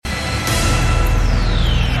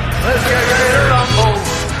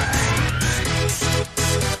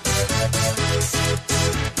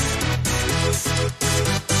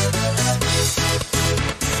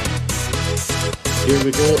Here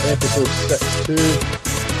we go, episode 62.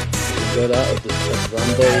 Enjoy that of the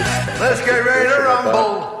Ramble. Let's get ready to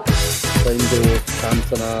rumble. Lindo,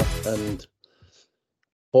 Cantona, and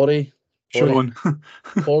Corey. Sean.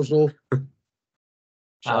 Corzo.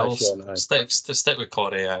 I'll Sean, aye. stick with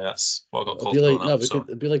Corey. That's what I got It'd called. be like, no,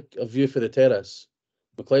 it'd be like a view for the terrace.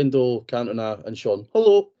 McLendon, Cantona, and Sean.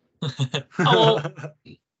 Hello. Hello.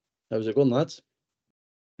 How's it going, lads?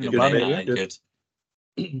 Good, Not bad, mate, mate, aye, good. good.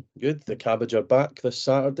 Good. The Cabbage are back this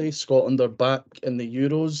Saturday. Scotland are back in the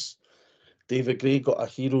Euros. David Gray got a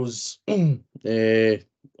heroes. I was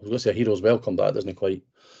going to say a heroes welcome, but that doesn't quite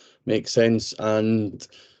make sense. And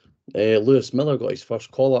Lewis Miller got his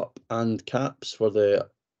first call up and caps for the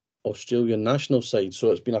Australian national side.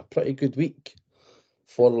 So it's been a pretty good week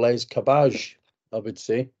for Les Cabbage, I would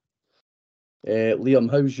say.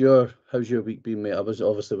 Liam, how's your week been, mate? I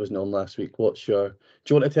wasn't on last week. Do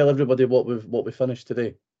you want to tell everybody what we finished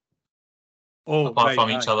today? Oh, Apart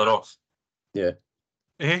from each other off. Yeah.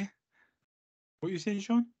 Eh? What are you saying,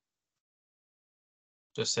 Sean?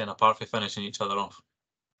 Just saying, apart from finishing each other off.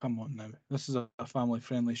 Come on now. This is a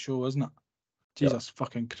family-friendly show, isn't it? Jesus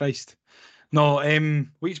fucking Christ. No,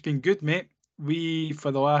 week's been good, mate. We,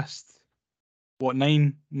 for the last,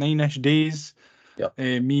 nine-ish days,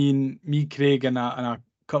 me, Craig, and a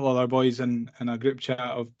couple of other boys in a group chat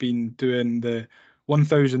have been doing the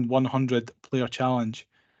 1,100 player challenge.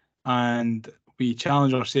 And we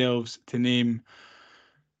challenge ourselves to name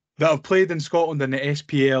that have played in Scotland in the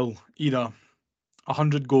SPL either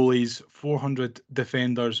 100 goalies, 400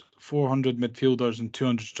 defenders, 400 midfielders, and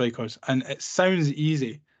 200 strikers. And it sounds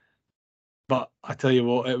easy, but I tell you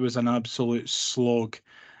what, it was an absolute slog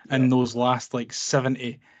in those last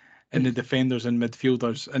 70 in the defenders and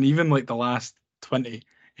midfielders, and even the last 20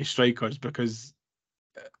 strikers, because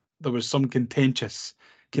there was some contentious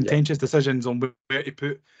decisions on where to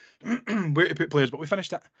put players. But we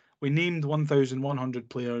finished it. We named 1,100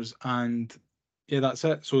 players, and that's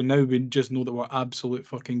it. So now we just know that we're absolute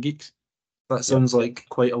fucking geeks. That sounds like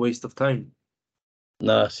quite a waste of time.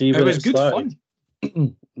 Nah, see, It when was good started,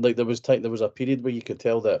 fun. there was a period where you could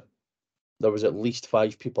tell that there was at least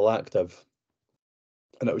 5 people active,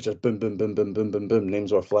 and it was just boom, boom, boom, boom, boom, boom, boom.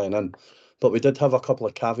 Names were flying in, but we did have a couple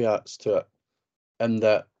of caveats to it, in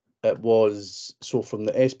that it was from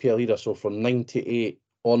the SPL era, so from '98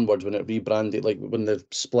 onwards, when it rebranded, when the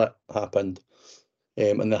split happened,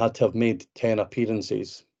 and they had to have made 10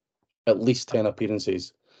 appearances, at least 10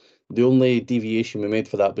 appearances. The only deviation we made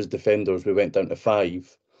for that was defenders. We went down to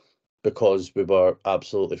 5 because we were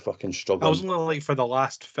absolutely fucking struggling. I was only for the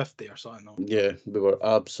last 50 or something, though. Yeah, we were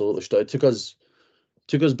absolutely struggling. It took us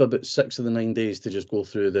about 6 of the 9 days to just go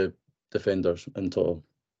through the defenders in total.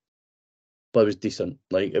 But it was decent.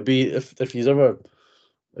 It'd be if you're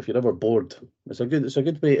ever bored, it's a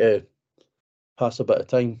good way to pass a bit of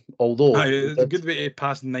time. Although It's a good way to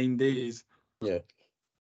pass 9 days. Yeah,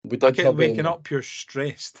 we I did kept have, waking up pure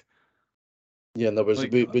stressed. Yeah, and there was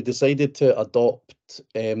we decided to adopt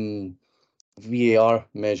VAR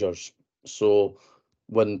measures. So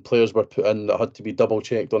when players were put in that had to be double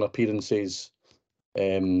checked on appearances,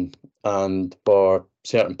 and for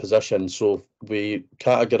certain positions. So we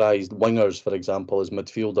categorised wingers, for example, as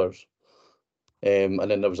midfielders. And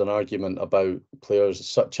then there was an argument about players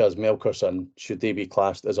such as Melkerson, should they be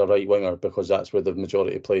classed as a right winger because that's where the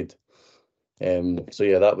majority played. So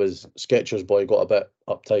yeah, that was Skechers boy got a bit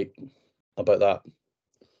uptight about that.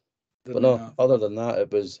 But no, other than that,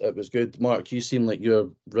 it was good. Mark, you seem like you're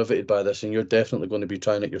riveted by this, and you're definitely going to be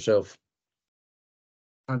trying it yourself.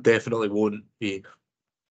 I definitely won't be.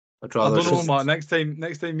 I'd I rather don't know, just- Matt. Next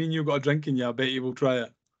time me and you got a drink in you, I bet you will try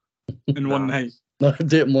it in one night. No,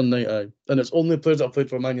 date in one night, aye. And it's only players that have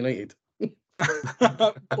played for Man United.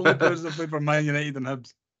 Only players that play for Man United and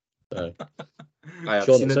Hibs. Aye. I've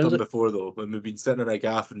Sean, seen it it sounds done like- before though, when we've been sitting in a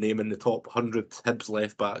gaff and naming the top 100 Hibs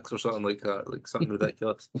left backs or something like that, something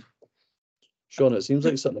ridiculous. Sean, it seems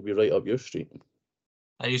like something to be right up your street.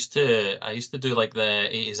 I used to do the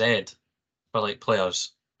A to Z for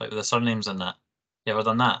players, with the surnames and that. You ever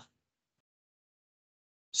done that?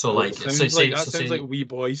 So Sounds like wee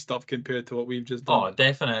boy stuff compared to what we've just done. Oh, it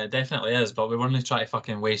definitely is. But we weren't really trying to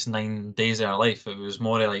fucking waste 9 days of our life. It was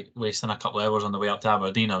more wasting a couple of hours on the way up to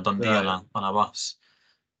Aberdeen or Dundee on a bus.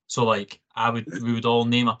 So we would all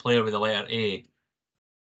name a player with the letter A,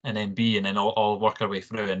 and then B, and then all work our way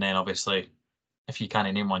through. And then obviously, if you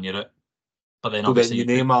can't name one, you're out. But then So obviously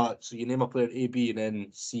then you name a player A, B, and then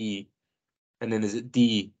C, and then is it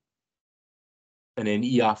D, and then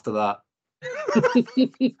E after that.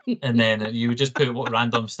 and then you would just put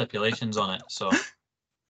random stipulations on it. So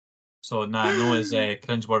no as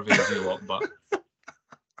cringeworthy as you lot, but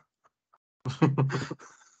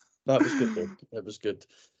That was good though. It was good.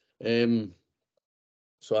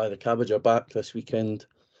 So the Cabbage are back this weekend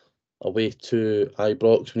away to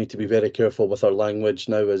Ibrox. We need to be very careful with our language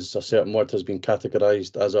now, as a certain word has been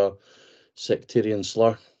categorised as a sectarian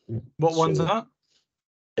slur. What one's that?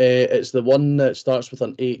 It's the one that starts with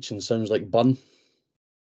an H and sounds like bun.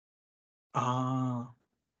 Ah.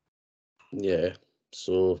 Yeah.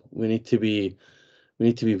 So we need to be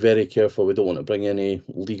very careful. We don't want to bring any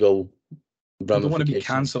legal I don't want to be ramifications.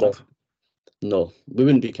 cancelled. No, we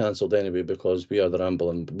wouldn't be cancelled anyway because we are the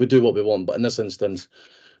Ramble and we do what we want. But in this instance,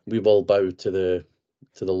 we will bow to the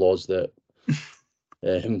laws that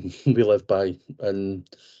we live by in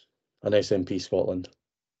an SNP Scotland.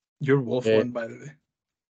 You're waffling, by the way.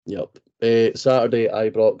 Yep. Saturday,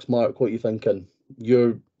 Ibrox. Mark, what are you thinking?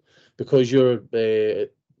 Because you're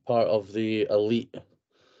part of the elite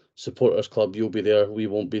supporters club, you'll be there. We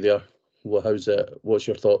won't be there. Well, how's it? What's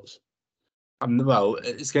your thoughts? Well,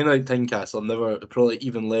 it's kind of like Tynecastle. I'm never probably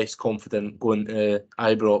even less confident going to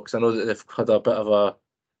Ibrox. I know that they've had a bit of a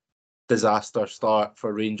disaster start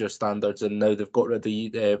for Rangers standards, and now they've got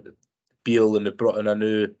rid of Beale and they've brought in a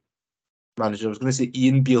new manager. I was going to say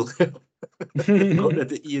Ian Beale. Got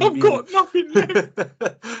rid of Ian I've Beale. got nothing left.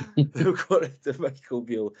 They've got rid of Michael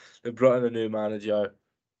Beale. They've brought in a new manager.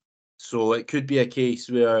 So it could be a case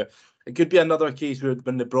where it could be another case where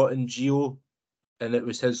when they brought in Gio and it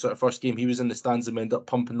was his sort of first game, he was in the stands and we ended up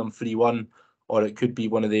pumping them 3-1. Or it could be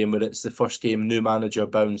one of them where it's the first game, new manager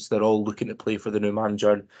bounce, they're all looking to play for the new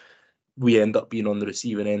manager, and we end up being on the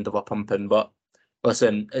receiving end of a pumping. But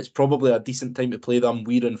listen, it's probably a decent time to play them.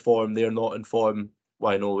 We're in form, they're not in form.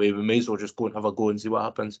 Why no way? We may as well just go and have a go and see what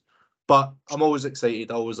happens. But I'm always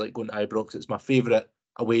excited. I always like going to Ibrox. It's my favourite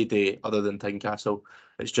away day other than Tynecastle.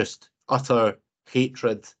 It's just utter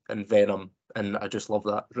hatred and venom, and I just love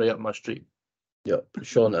that. Right up my street. Yep.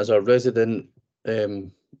 Sean, as a resident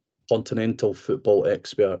continental football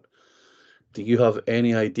expert, do you have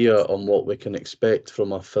any idea on what we can expect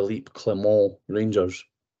from a Philippe Clement Rangers?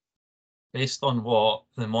 Based on what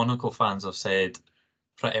the Monaco fans have said,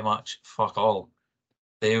 pretty much fuck all.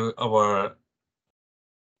 They were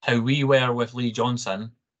how we were with Lee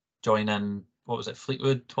Johnson joining, what was it,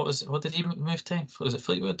 Fleetwood? What did he move to? Was it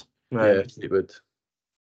Fleetwood? Right. Yeah, Fleetwood.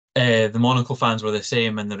 The Monaco fans were the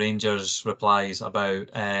same in the Rangers replies about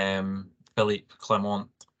Philippe Clement.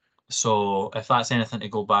 So if that's anything to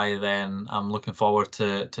go by, then I'm looking forward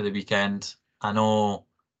to the weekend. I know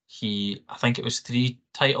I think it was 3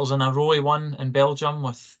 titles in a row he won in Belgium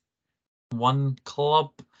with one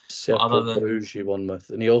club. Cercle Bruges he won with,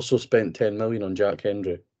 and he also spent 10 million on Jack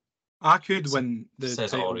Hendry. I could win the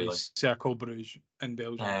Says title all, really. with Cercle Bruges in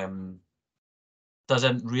Belgium.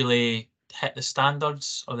 Doesn't really hit the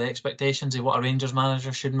standards or the expectations of what a Rangers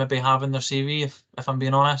manager should maybe have in their CV, if I'm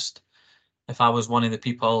being honest. If I was one of the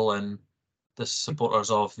people and the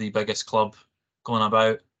supporters of the biggest club going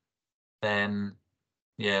about, then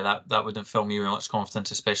yeah, that wouldn't fill me with much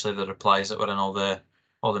confidence, especially the replies that were in all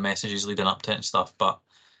the messages leading up to it and stuff. But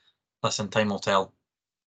listen, time will tell.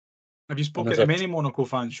 Have you spoken to many Monaco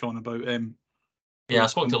fans, Sean, about Yeah, I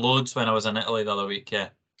spoke to loads when I was in Italy the other week, yeah.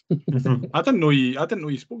 I didn't know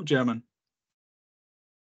you spoke German.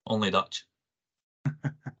 Only Dutch.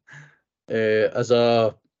 As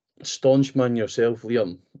a staunch man yourself,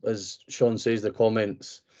 Liam, as Sean says, the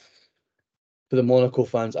comments for the Monaco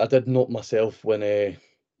fans, I did note myself when the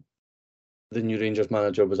new Rangers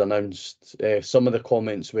manager was announced, some of the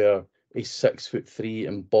comments were, he's 6'3"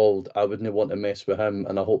 and bald. I wouldn't want to mess with him,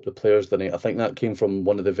 and I hope the players didn't. I think that came from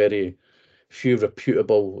one of the very few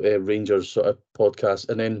reputable Rangers sort of podcasts.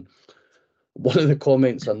 And then one of the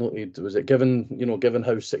comments I noted was that given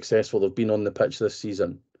how successful they've been on the pitch this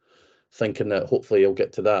season, thinking that hopefully he'll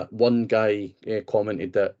get to that. One guy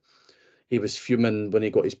commented that he was fuming when he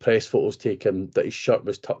got his press photos taken that his shirt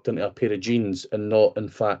was tucked into a pair of jeans and not, in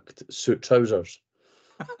fact, suit trousers.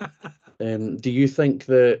 Do you think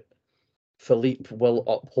that Philippe will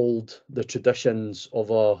uphold the traditions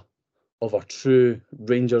of a true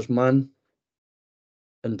Rangers man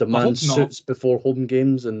and demand suits before home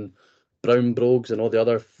games and brown brogues and all the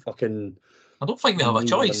other fucking... I don't think they have a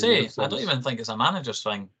choice, eh? I don't even think it's a manager's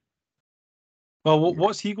thing. Well,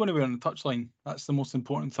 what's he going to wear on the touchline? That's the most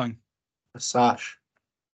important thing. A sash.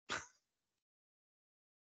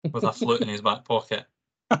 With a flute in his back pocket.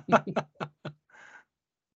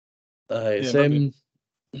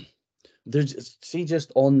 There's, see,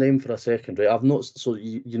 just on them for a second, right? I've noticed, so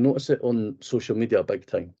you notice it on social media big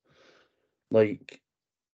time. Like,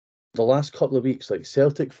 the last couple of weeks, like,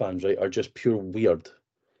 Celtic fans, right, are just pure weird.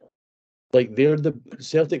 Like, the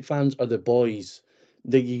Celtic fans are the boys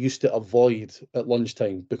that you used to avoid at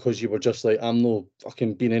lunchtime because you were just like, I'm no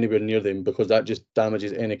fucking being anywhere near them because that just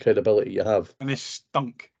damages any credibility you have. And they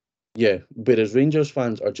stunk. Yeah, whereas Rangers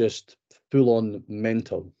fans are just full on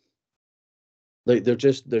mental. Like they're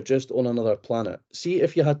just on another planet. See,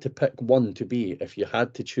 if you had to pick one to be, if you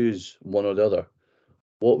had to choose one or the other,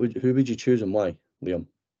 who would you choose and why, Liam?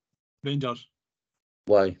 Rangers.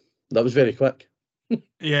 Why? That was very quick.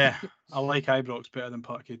 Yeah, I like Ibrox better than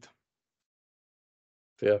Parkhead.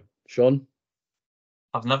 Fair. Sean?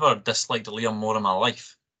 I've never disliked Liam more in my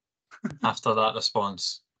life after that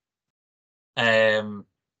response.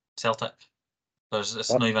 Celtic. It's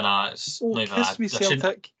What? not even a. It's Oh, not even kiss a, me, I shouldn't,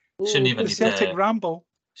 Celtic. shouldn't even The need Celtic to. ramble.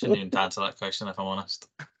 Shouldn't even answer that question if I'm honest.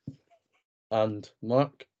 And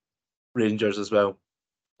Mark? Rangers as well.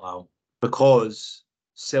 Wow. Because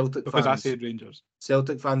Celtic Because I fans said Rangers.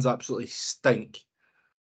 Celtic fans absolutely stink.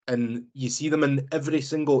 And you see them in every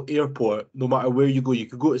single airport, no matter where you go. You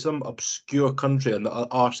could go to some obscure country on the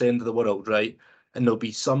arse end of the world, right? And there'll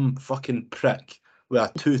be some fucking prick with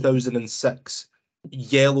a 2006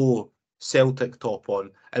 yellow Celtic top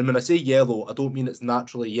on. And when I say yellow, I don't mean it's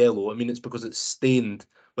naturally yellow. I mean it's because it's stained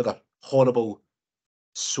with a horrible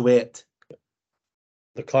sweat.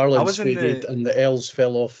 The Carlin was in faded the- and the L's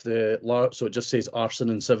fell off the so it just says Arson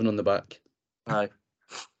and 7 on the back. Aye.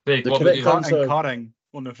 Craig, The what about correct you? Cut answer- and cutting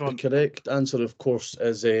on the The front. correct answer, of course,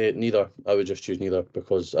 is neither. I would just choose neither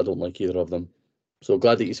because I don't like either of them. So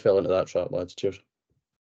glad that he's fell into that trap, lads. Cheers.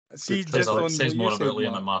 See, Says just a- on Says what more you about said, Liam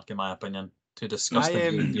Mark. and Mark, in my opinion. Two disgusting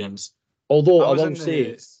human beings. Although I I was will in say,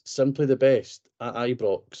 the- simply the best at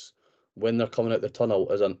Ibrox when they're coming out the tunnel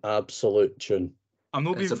is an absolute tune. I'm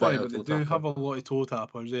not It's being a funny, bit but of they toe do tapper. have a lot of toe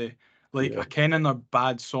tappers, eh? Like Yeah. I ken in their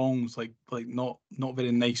bad songs, like not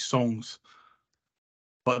very nice songs,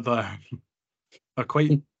 but they're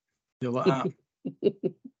quite they're like that.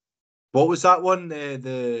 What was that one?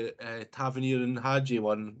 The Tavernier and Hadji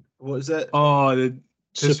one. What is it? Oh, the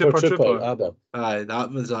Super Trooper. ABBA. Aye,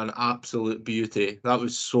 that was an absolute beauty. That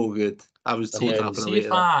was so good. I was And toe then- tapping See away if to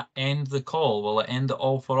that. I end the call, will it end it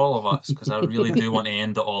all for all of us? Because I really do want to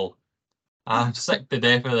end it all. I'm sick to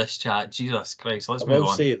death of this chat. Jesus Christ, let's I move will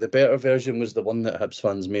on. say the better version was the one that Hibs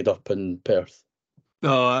fans made up in Perth.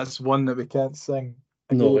 No, that's one that we can't sing.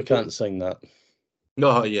 No, we can't sing that.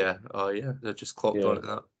 Oh yeah, I just clocked Yeah. on to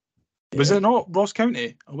that. Was Yeah. it not Ross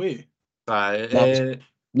County away? Aye, That was-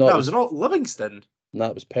 No, that it was not Livingston.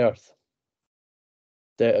 that was Perth.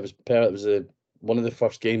 It was Perth. It was one of the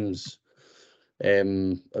first games.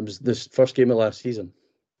 It was this first game of last season,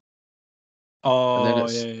 Oh,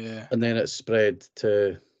 it's- yeah. and then it spread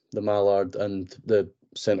to the Mallard and the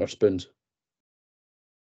Centre Spoons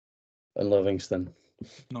in Livingston.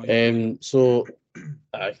 No, you're So,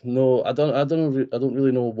 no, I don't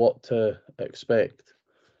really know what to expect.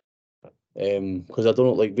 Because I don't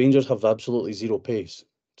know, like Rangers have absolutely zero pace,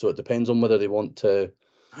 so it depends on whether they want to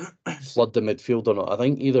flood the midfield or not. I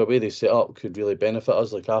think either way they set up could really benefit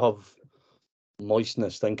us. Like I have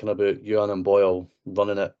moistness thinking about Ewan and Boyle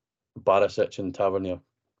running at Barisic and Tavernier.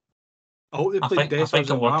 I hope they I play think Dessers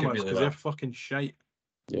it'll and work Lammers really because well. they're fucking shite.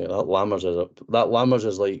 Yeah, that Lammers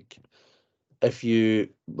is like if you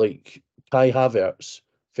like Kai Havertz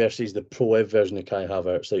versus the Pro Ev version of Kai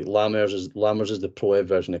Havertz. Like Lammers is the Pro Ev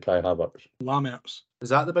version of Kai Havertz. Lammers. Is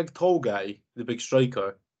that the big tall guy, the big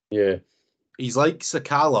striker? Yeah. He's like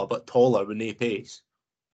Sakala but taller with no pace.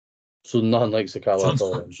 So nothing like Sakala at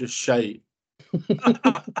all. It's just shite.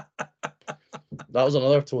 That was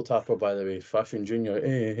another toe tapper, by the way. Fashion Junior.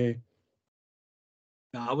 Hey.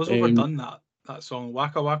 Nah, I was Um, overdone that song.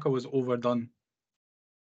 Waka Waka was overdone.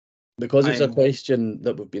 Because it's a I'm- question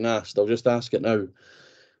that we've been asked, I'll just ask it now.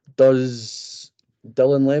 Does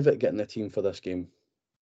Dylan Levitt get in the team for this game,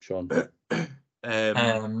 Sean?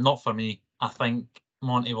 Not for me. I think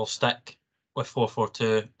Monty will stick with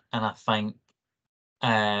 4-4-2, and I think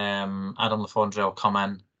Adam Lafondre will come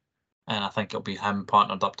in, and I think it'll be him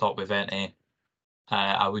partnered up top with Vente.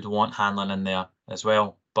 I would want Hanlon in there as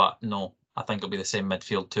well, but no, I think it'll be the same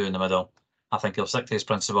midfield two in the middle. I think he'll stick to his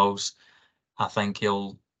principles. I think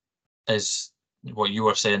is what you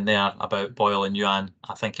were saying there about Boyle and Yuan.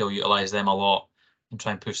 I think he'll utilise them a lot and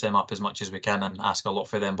try and push them up as much as we can and ask a lot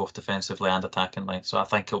for them both defensively and attackingly. So I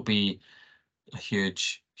think it'll be a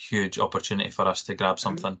huge opportunity for us to grab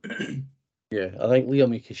something. Yeah, I think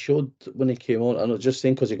Liam, he showed when he came on, and I'm just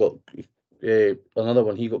saying because he got another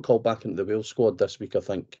one, he got called back into the Wales squad this week, I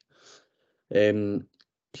think.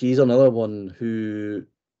 He's another one who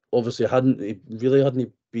obviously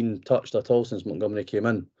hadn't been touched at all since Montgomery came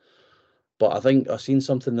in. But I think I seen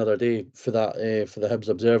something the other day for that for the Hibs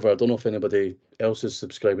Observer. I don't know if anybody else is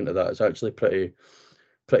subscribing to that. It's actually pretty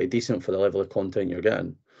pretty decent for the level of content you're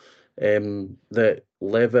getting. That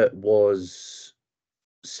Levitt was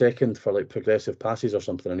second for like progressive passes or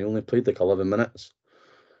something, and he only played like 11 minutes.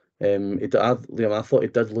 Liam, I thought he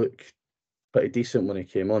did look pretty decent when he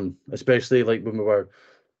came on, especially like when we were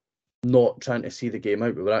not trying to see the game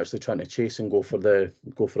out, we were actually trying to chase and go for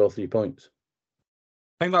all 3 points.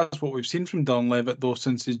 I think that's what we've seen from Dylan Levitt though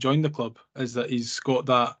since he's joined the club, is that he's got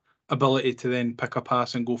that ability to then pick a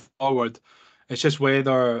pass and go forward. It's just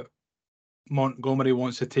whether Montgomery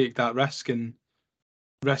wants to take that risk, and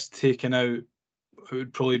risk taken out, it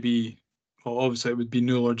would probably be, well, obviously it would be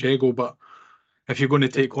Newell or Jago, but if you're going to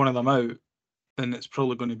take one of them out, then it's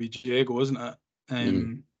probably going to be Jago, isn't it?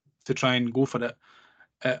 To try and go for it.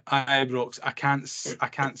 At Ibrox, I can't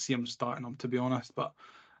see him starting him, to be honest, but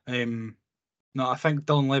no, I think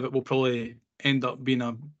Dylan Levitt will probably end up being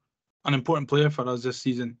an important player for us this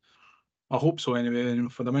season. I hope so anyway,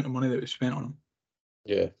 for the amount of money that we spent on him.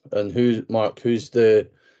 Yeah, and who's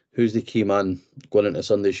the key man going into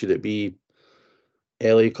Sunday? Should it be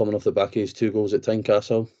Ellie coming off the back of his 2 goals at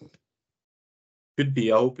Tynecastle? Could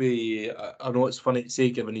be. I hope I know it's funny to say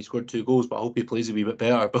given he scored 2 goals, but I hope he plays a wee bit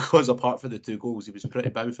better, because apart from the 2 goals, he was pretty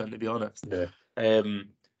bouffing, to be honest. Yeah.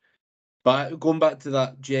 But going back to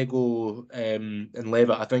that Jago and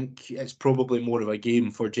Levitt, I think it's probably more of a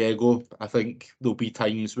game for Jago. I think there'll be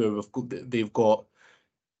times where they've got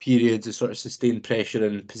periods of sort of sustained pressure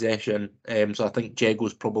and possession. So I think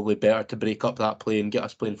Jago's probably better to break up that play and get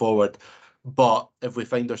us playing forward. But if we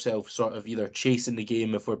find ourselves sort of either chasing the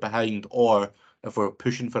game if we're behind, or if we're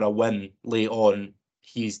pushing for a win late on,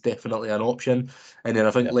 he's definitely an option. And then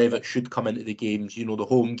I think Levitt should come into the games, the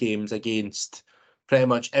home games against pretty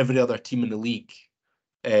much every other team in the league.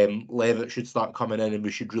 Levitt should start coming in, and we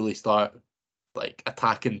should really start like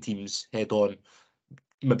attacking teams head on,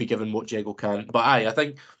 maybe given what Jago can. But I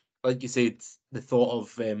think, like you said, the thought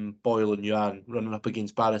of Boyle and Yuan running up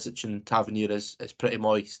against Barisic and Tavernier is pretty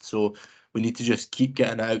moist. So we need to just keep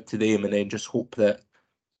getting it out to them, and then just hope that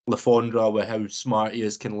Le Fondre, with how smart he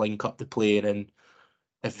is, can link up the play, and then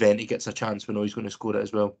if Venti gets a chance, we know he's going to score it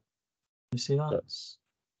as well. You see that?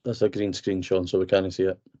 That's a green screen, Sean, so we can't see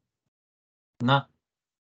it. Nah.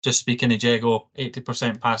 Just speaking of Jago,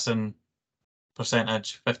 80% passing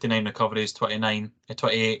percentage, 59 recoveries,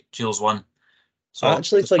 28, Gilles 1. So I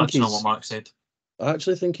actually think touching on what Mark said. I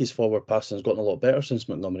actually think his forward passing has gotten a lot better since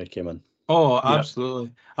Montgomery came in. Oh,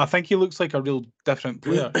 absolutely. I think he looks like a real different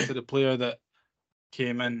player to the player that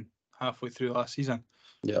came in halfway through last season.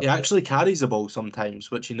 Yeah. He actually carries the ball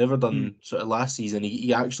sometimes, which he never done sort of last season.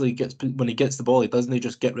 He actually when he gets the ball, he doesn't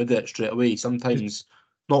just get rid of it straight away. Sometimes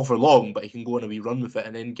not for long, but he can go on a wee run with it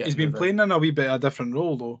and then get. He's been playing in a wee bit of a different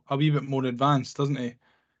role though, a wee bit more advanced, doesn't he?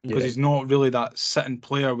 Because he's not really that sitting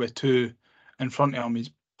player with 2 in front of him.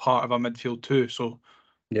 He's part of a midfield too, so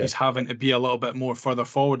he's having to be a little bit more further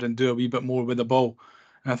forward and do a wee bit more with the ball.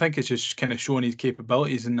 And I think it's just kind of showing his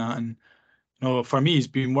capabilities in that. And for me, he's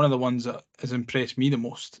been one of the ones that has impressed me the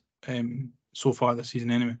most so far this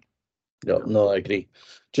season anyway. Yeah, no, I agree.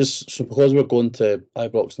 Just so because we're going to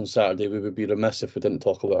Ibrox on Saturday, we would be remiss if we didn't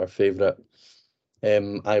talk about our favourite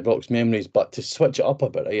Ibrox memories. But to switch it up a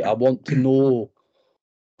bit, right, I want to know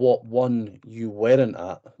what one you weren't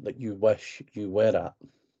at that you wish you were at.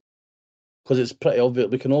 Because it's pretty obvious.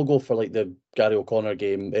 We can all go for like the Gary O'Connor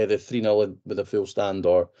game, the 3-0 with a full stand,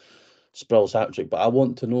 or Sproul's hat-trick. But I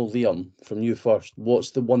want to know, Liam, from you first,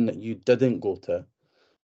 what's the one that you didn't go to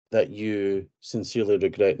that you sincerely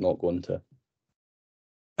regret not going to?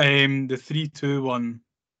 The 3-2 one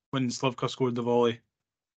when Slivka scored the volley.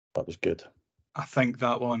 That was good. I think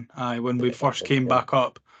that one. When we first came back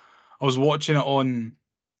up, I was watching it on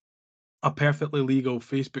a perfectly legal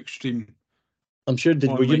Facebook stream. I'm sure.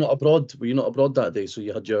 Were you not abroad? Were you not abroad that day? So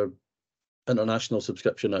you had your international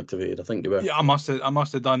subscription activated. I think you were. Yeah, I must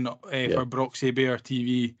have done for Broxy Bear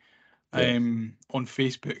TV on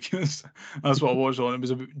Facebook. That's what I watched on. It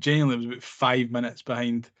was genuinely about 5 minutes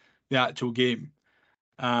behind the actual game,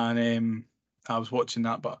 and I was watching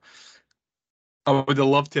that. But I would have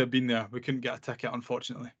loved to have been there. We couldn't get a ticket,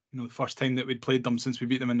 unfortunately. The first time that we'd played them since we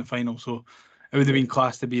beat them in the final, so it would have been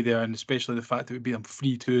class to be there, and especially the fact that we beat them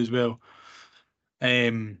 3-2 as well.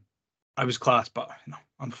 I was class, but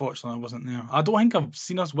unfortunately I wasn't there. I don't think I've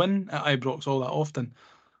seen us win at Ibrox all that often.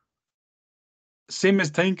 Same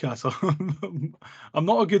as Tynecastle. I'm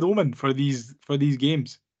not a good omen for these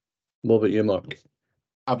games. What about you, Mark?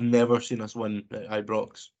 I've never seen us win at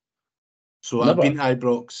Ibrox. So Never. I've been to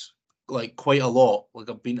Ibrox like quite a lot. Like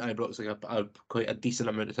I've been to Ibrox like quite a decent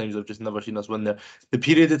amount of times. I've just never seen us win there. The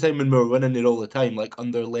period of time when we were winning there all the time, like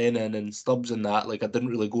under Lennon and Stubbs and that, like I didn't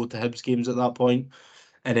really go to Hibs games at that point.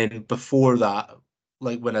 And then before that,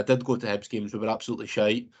 like when I did go to Hibs games, we were absolutely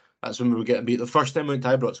shite. That's when we were getting beat. The first time we went to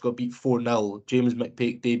Ibrox, got beat 4-0. James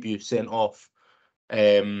McPake debut sent off.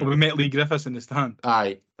 We met Lee Griffiths in the stand.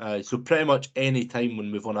 Aye. So pretty much any time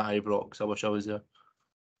when we've won at Ibrox, I wish I was there.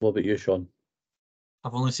 What about you, Sean?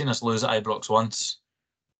 I've only seen us lose at Ibrox once,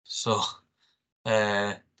 so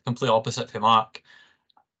complete opposite for Mark.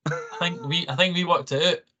 I think we worked it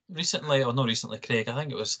out recently, or not recently, Craig. I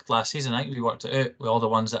think it was last season. I think we worked it out with all the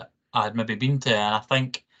ones that I had maybe been to, and I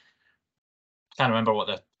can't remember what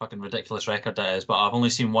the fucking ridiculous record that is, but I've only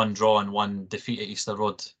seen one draw and one defeat at Easter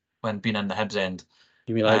Road when being in the Hibs end.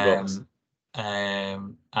 You mean Ibrox?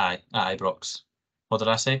 Aye, at Ibrox. What did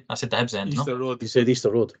I say? I said the Hibs end. Easter No? Road. You said Easter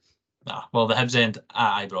Road. Nah, well, the Hibs end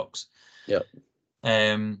at Ibrox. Yeah.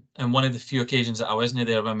 And one of the few occasions that I wasn't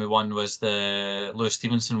there when we won was the Lewis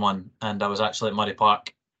Stevenson one, and I was actually at Murray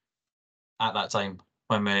Park at that time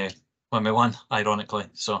when we won, ironically.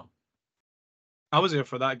 So I was there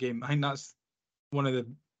for that game. I think that's one of the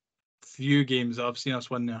few games that I've seen us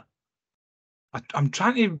win there. I'm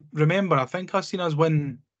trying to remember. I think I've seen us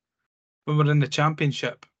win when we were in the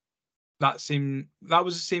Championship. That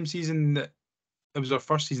was the same season that it was our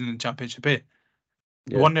first season in the Championship, eh?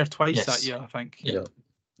 Yeah. We won there twice Yes. that year, I think. yeah,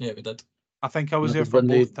 we did. I think I was That there was for when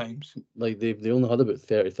both times. Like they only had about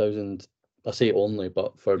 30,000. I say only,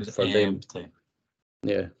 but for them,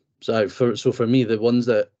 yeah. So for me, the ones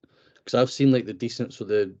that, because I've seen like the decent, so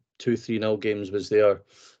the 2-3-0 games was there.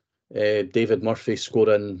 David Murphy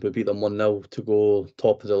scoring, we beat them 1-0 to go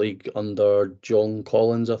top of the league under John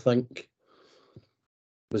Collins, I think.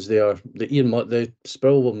 Was there. The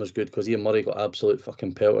Sproul one was good because Ian Murray got absolute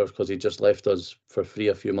fucking pelters because he just left us for free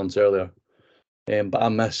a few months earlier. But I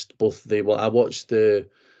missed both I watched the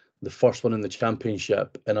first one in the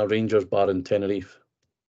Championship in a Rangers bar in Tenerife.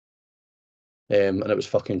 And it was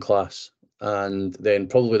fucking class. And then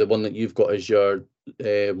probably the one that you've got is your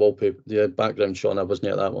wallpaper, the background, Sean. I wasn't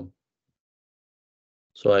at that one.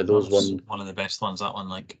 So those ones, one of the best ones. That one,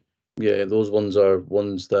 like, yeah, those ones are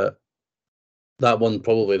ones that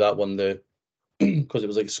because it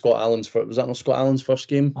was like Scott Allen's was that not Scott Allen's first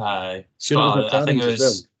game? aye. Scott, I think it was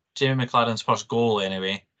as Jamie McLaren's first goal.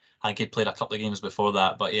 Anyway, I think he'd played a couple of games before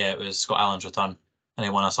that, but yeah, it was Scott Allen's return, and he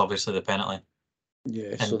won us obviously the penalty. Yeah,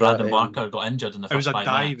 And so Brandon that, Barker got injured in the It was first a 5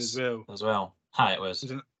 dive minutes as well. Aye, it was. It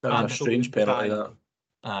was an That was a absolute strange penalty, dive.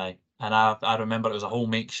 that. Aye, and I remember it was a whole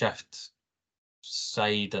makeshift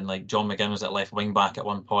side, and like John McGinn was at left wing back at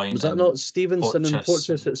one point. was that and not Stevenson and Porteous.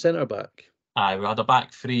 Porteous at centre back? Aye, we had a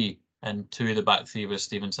back three, and two of the back three was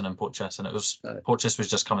Stevenson and Porteous, and it was Aye. Porteous was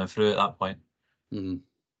just coming through at that point. Mm-hmm.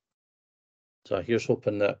 So here's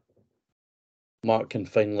hoping that Mark can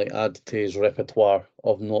finally add to his repertoire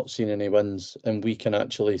of not seeing any wins, and we can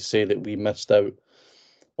actually say that we missed out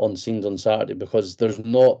on scenes on Saturday, because there's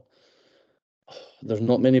not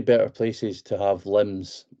many better places to have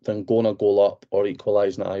limbs than going a goal up or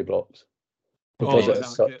equalising at Ibrox, because Oh, it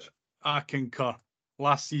is such. I concur.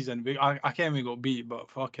 Last season, I can't even got beat, but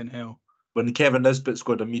fucking hell. When Kevin Nisbet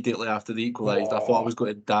scored immediately after they equalised, I thought I was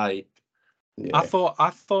going to die. Yeah. I thought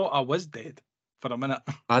I was dead for a minute.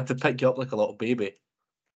 I had to pick you up like a little baby.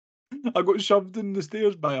 I got shoved in the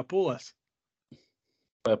stairs by a police.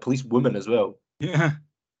 By a police woman as well. Yeah.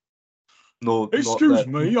 No, Excuse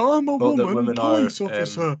me, I'm a not that woman women are, police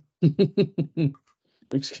officer.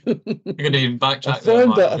 Excuse- You're going to backtrack A there, friend-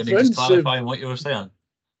 Mark. a You're going to friend just clarify what you were saying.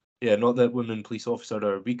 Yeah, not that women police officers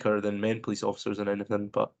are weaker than men police officers and anything,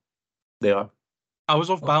 but they are. I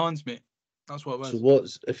was off balance, mate. That's what it was. So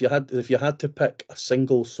what's if you had to pick a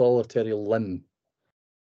single solitary limb?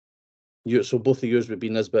 So both of yours would be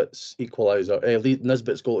Nisbet's equaliser.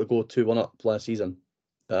 Nisbet's goal to go 2-1 up last season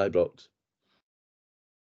at Ibrox.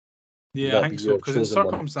 Yeah, That'd I think be so your because it's chosen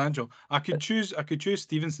one. circumstantial. I could choose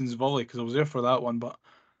Stevenson's volley because I was there for that one, but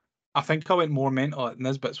I think I went more mental at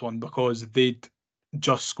Nisbet's one because they'd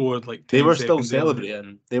just scored like 10 They were still seconds earlier.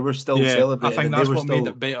 celebrating. They were still Yeah, celebrating. I think and that's they were what still, made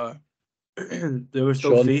it better. they were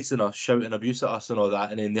still Sean? facing us, shouting abuse at us and all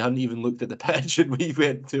that, and then they hadn't even looked at the pitch and we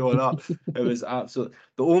went 2-1 up. It was absolute.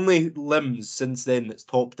 The only limbs since then that's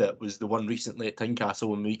topped it was the one recently at Tynecastle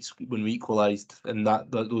when we equalised in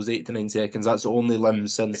those 8 to 9 seconds. That's the only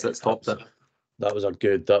limbs since that's topped it. Because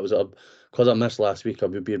I missed last week, I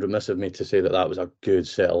would be remiss of me to say that was a good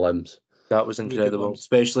set of limbs. That was Really good incredible, ones.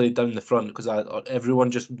 especially down the front because everyone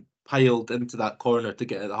just piled into that corner to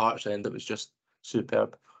get at the Hearts end. It was just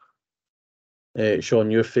superb. Sean,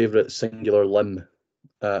 your favourite singular limb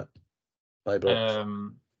at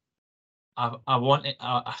Ibrox?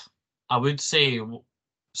 I would say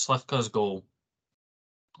Slivka's goal,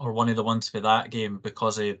 or one of the ones for that game,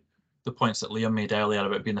 because of the points that Liam made earlier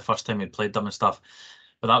about being the first time he'd played them and stuff.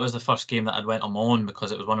 But that was the first game that I'd went on my own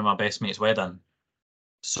because it was one of my best mates' wedding.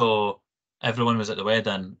 So everyone was at the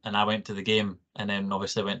wedding, and I went to the game, and then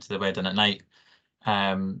obviously went to the wedding at night. So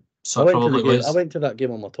I it went to the probably game. was. I went to that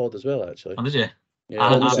game on my Todd as well, actually. Oh, did you? Yeah,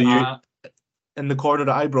 I- so I- in the corner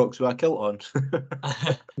at Ibrox with a kilt on.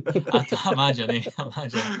 Imagine.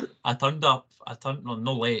 I turned up.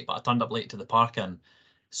 No late, but I turned up late to the parking,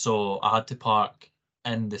 so I had to park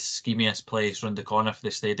in the schemiest place round the corner for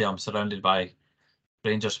the stadium, surrounded by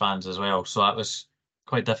Rangers fans as well. So that was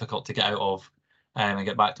quite difficult to get out of and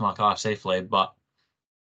get back to my car safely. But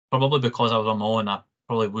probably because I was on my own, I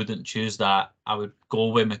probably wouldn't choose that. I would go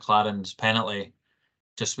with McLaren's penalty,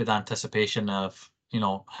 just with anticipation of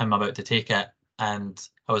him about to take it. And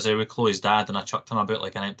I was there with Chloe's dad, and I chucked him about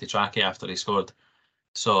like an empty trackie after he scored.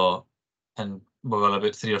 So, and we were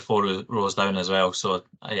about 3 or 4 rows down as well. So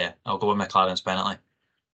yeah, I'll go with McLaren's penalty.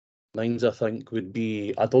 Mine's, I think, would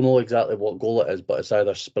be, I don't know exactly what goal it is, but it's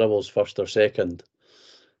either Spribble's first or second.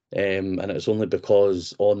 And it's only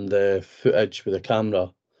because on the footage with the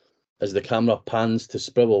camera, as the camera pans to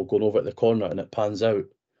Spribble going over at the corner and it pans out,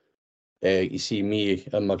 you see me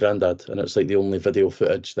and my granddad, and it's like the only video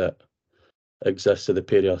footage that exists of the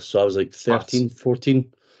pair of us. So I was like 13,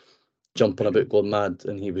 14, jumping about going mad,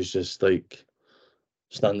 and he was just like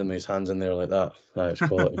standing with his hands in there like that. It's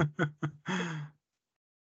quality.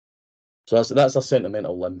 So that's a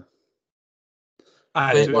sentimental limb.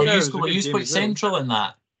 Were you quite central in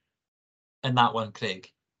that one, Craig?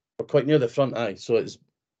 We're quite near the front eye, so it's.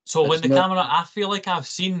 So when the camera, I feel like I've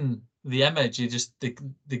seen the image. He just the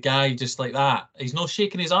guy just like that. He's not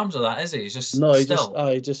shaking his arms or that, is he? He's just no. He still.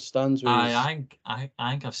 just stands with. I think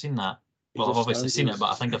I've seen that. Well, I've obviously seen it, but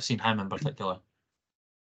I think I've seen him in particular. I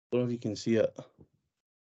don't know if you can see it.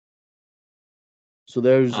 So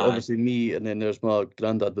there's obviously me, and then there's my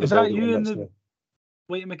granddad. Is that you in the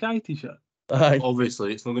White Mackay t-shirt?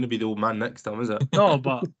 Obviously, it's not going to be the old man next to him, is it? No,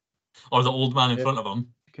 but or the old man in front of him.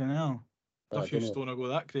 Fucking hell. If you're stone ago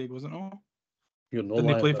that, Craig, wasn't it? You're no.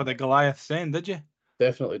 Didn't he play for the Goliath then, did you?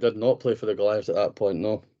 Definitely did not play for the Goliaths at that point,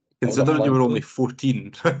 no. Considering you were only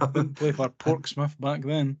 14. Play for Portsmouth back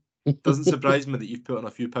then. Doesn't surprise me that you've put on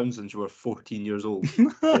a few pounds since you were 14 years old.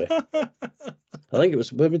 Yeah. I think it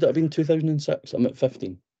was, when would it have been, 2006? I'm at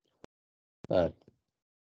 15. So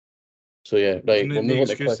yeah, right. We'll move on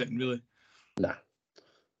to really. Nah.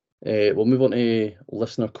 We'll move on to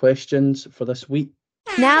listener questions for this week.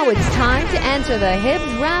 Now it's time to answer the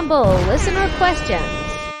Hibs Ramble listener questions.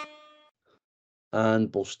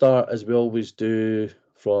 And we'll start, as we always do,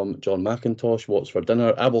 from John McIntosh. What's for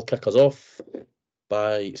dinner? I will kick us off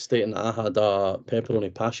by stating that I had a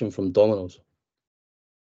pepperoni passion from Domino's.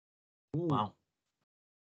 Wow.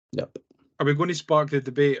 Yep. Are we going to spark the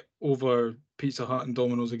debate over Pizza Hut and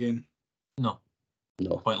Domino's again? No.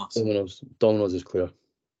 Pointless. Domino's is clear.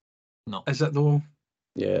 No. Is it though?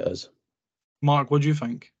 Yeah, it is. Mark, what do you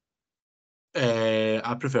think?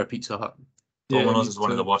 I prefer Pizza Hut. Domino's is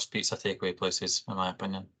one of the worst pizza takeaway places, in my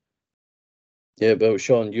opinion. Yeah, but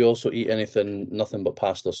Sean, you also eat nothing but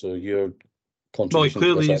pasta, so you're contribution. Well, he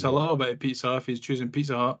clearly eats a little bit of pizza if he's choosing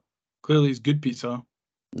Pizza Hut. Clearly it's good pizza.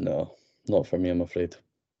 No, not for me, I'm afraid.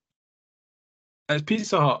 It's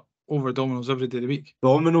Pizza Hut over Domino's every day of the week.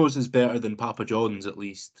 Domino's is better than Papa John's, at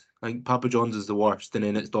least. I think Papa John's is the worst, and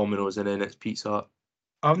then it's Domino's, and then it's Pizza Hut.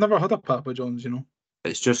 I've never had a Papa John's,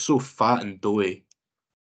 It's just so fat and doughy.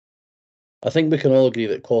 I think we can all agree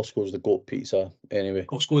that Costco's the GOAT pizza anyway.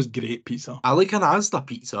 Costco's great pizza. I like an Asda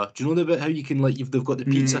pizza. Do you know the bit how you can, they've got the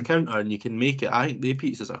pizza counter and you can make it? I think their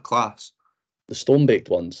pizzas are class. The stone-baked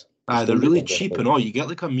ones. They're really cheap and all. You get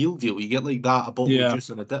like a meal deal. You get like that, a bottle of juice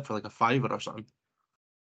and a dip for like $5 or something.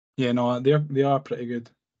 Yeah, no, they are pretty good.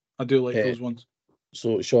 I do like those ones.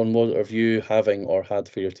 So, Sean, what are you having or had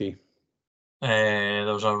for your tea? It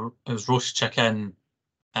was roast chicken,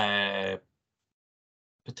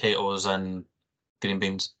 potatoes and green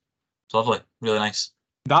beans. It's lovely, really nice.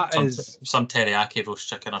 Some teriyaki roast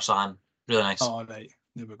chicken or something. Really nice. Oh, right,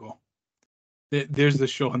 there we go. There's the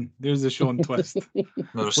Sean twist. It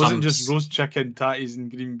wasn't just roast chicken, tatties,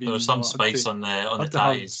 and green beans. There was some spice on the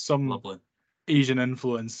tatties. Some lovely Asian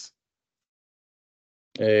influence.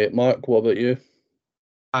 Mark, what about you?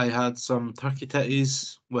 I had some turkey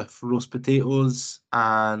titties with roast potatoes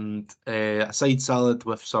and a side salad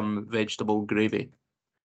with some vegetable gravy.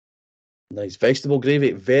 Nice. Vegetable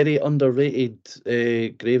gravy. Very underrated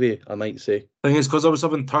gravy, I might say. Thing is, because I was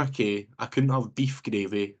having turkey, I couldn't have beef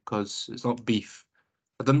gravy because it's not beef.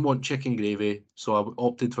 I didn't want chicken gravy, so I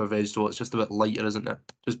opted for vegetable. It's just a bit lighter, isn't it?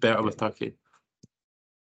 Just better with turkey.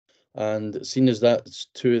 And seeing as that's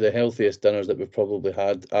two of the healthiest dinners that we've probably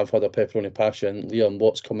had, I've had a pepperoni passion. Liam,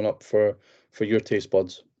 what's coming up for for your taste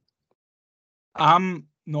buds? I'm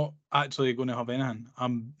not actually going to have anything.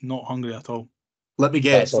 I'm not hungry at all. Let me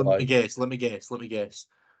guess. That's a Let me lie. guess. Let me guess. Let me guess.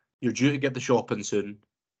 You're due to get the shopping soon.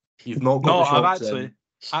 You've not got No, the I've shops in.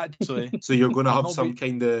 actually, So you're going to I've have not some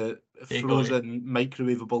been- kind of Takeaway. frozen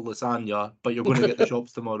microwavable lasagna, but you're going to get the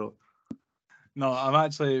shops tomorrow. no,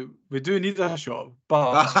 we do need a shop,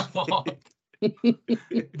 but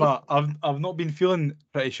but I've not been feeling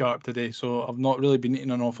pretty sharp today, so I've not really been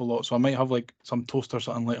eating an awful lot. So I might have like some toast or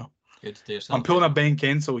something later. Good to do yourself. I'm pulling a Ben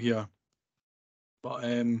Kensel here, but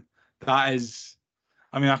that is,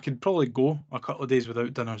 I mean, I could probably go a couple of days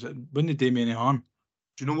without dinners. It wouldn't do me any harm.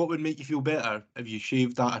 Do you know what would make you feel better if you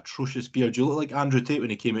shaved that atrocious beard? Do you look like Andrew Tate when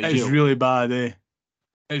he came out of It's jail? really bad, eh?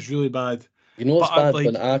 It's really bad. You know what's But I, bad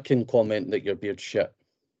when like- I can comment that your beard's shit.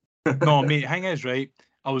 No, mate, hang is right.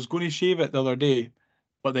 I was going to shave it the other day,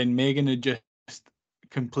 but then Megan had just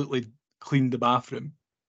completely cleaned the bathroom,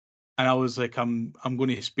 and I was like, I'm going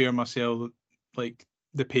to spare myself like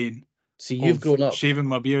the pain. See, you've of grown up. shaving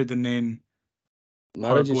my beard and then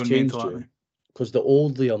Marriage has going changed mental at you. me. Because the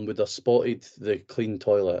old Liam would have spotted the clean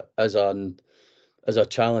toilet as a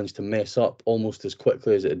challenge to mess up almost as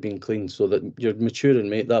quickly as it had been cleaned. So that you're maturing,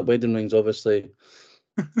 mate. That wedding ring's obviously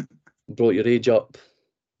brought your age up,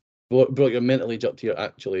 brought your mental age up to your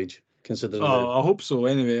actual age, considering Oh, I hope so.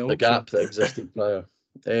 Anyway, I the hope gap so. that existed prior.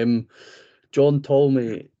 John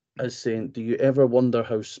Tolmie is saying, do you ever wonder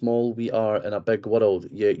how small we are in a big world,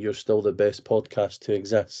 yet you're still the best podcast to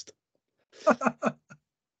exist?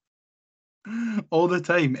 All the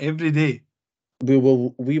time, every day. We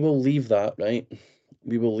will leave that, right?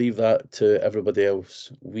 We will leave that to everybody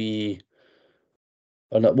else. We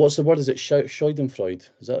are not, what's the word? Is it Schadenfreude?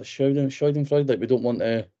 Is that Schadenfreude? Like we don't want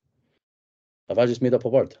to. Have I just made up a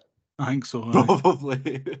word? I think so. aye. Probably.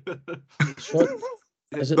 Schaud-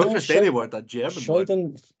 It's Is it not not just Schaud- any word, a German word.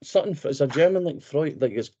 Schaden something. It's a German like Freud.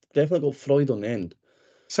 Like it's definitely got Freud on the end.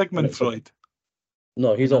 Sigmund It's a- Freud.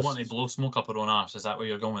 No, You he's don't a want to blow smoke up our own arse. Is that where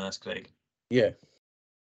you're going with this, Craig? yeah.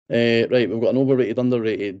 Right, we've got an overrated,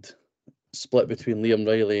 underrated split between Liam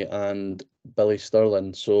Riley and Billy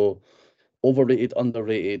Sterling. So, overrated,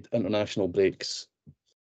 underrated international breaks.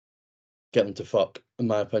 Get them to fuck, in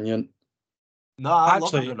my opinion. No, I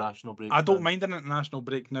love Actually, international breaks. I don't man. mind an international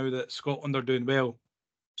break now that Scotland are doing well.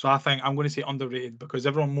 So I think I'm going to say underrated because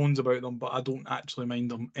everyone moans about them, but I don't actually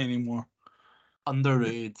mind them anymore.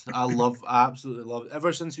 Underrated. I absolutely love it.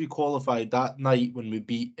 Ever since we qualified that night when we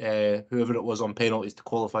beat whoever it was on penalties to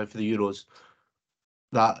qualify for the Euros,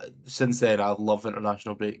 since then I love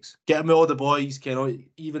international breaks. Get them with all the boys,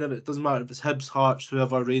 even if it doesn't matter if it's Hibs, Hearts,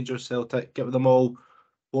 whoever, Rangers, Celtic, get with them all,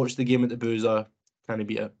 watch the game at the Boozer, kind of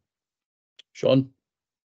beat it. Sean?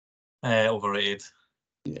 Overrated.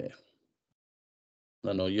 Yeah.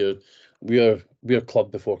 I know we're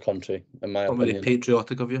club before country, in my Not very opinion.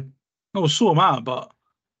 patriotic of you. No, so am I, but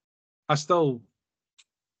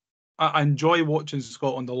I enjoy watching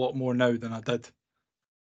Scotland a lot more now than I did.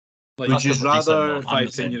 Like Would you rather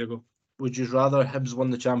 5-10 years ago. Would you rather Hibs won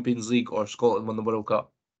the Champions League or Scotland won the World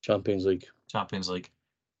Cup? Champions League. Champions League.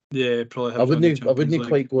 Yeah, probably. I wouldn't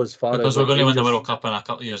quite go as far Because as we're going to win the Rangers- World Cup in a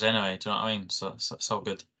couple of years anyway. Do you know what I mean? So it's all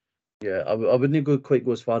good. Yeah, I wouldn't quite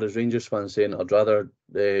go as far as Rangers fans saying I'd rather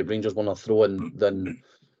Rangers won a throw-in than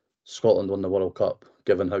Scotland won the World Cup,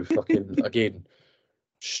 given how fucking, again,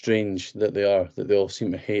 strange that they are, that they all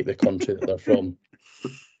seem to hate the country that they're from.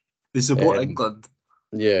 They support Um, England.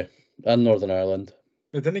 Yeah, and Northern Ireland.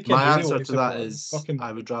 My answer to that is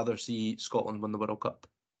I would rather see Scotland win the World Cup.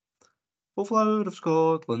 Oh, flower of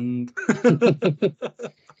Scotland. Is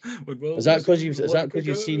that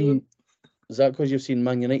because you've seen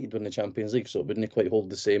Man United win the Champions League, so it wouldn't quite hold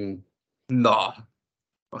the same? Nah.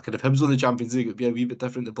 Fucking if Hibs won the Champions League, it would be a wee bit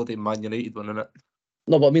different to bloody Man United winning it.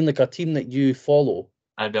 No, but I mean like a team that you follow.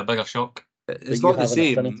 I'd be a bigger shock. It's you not the have an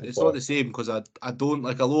same. affinity It's for. not the same because I don't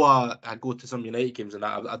like, although I go to some United games and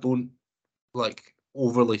that, I don't like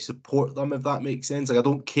overly support them, if that makes sense. Like I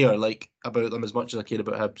don't care like about them as much as I care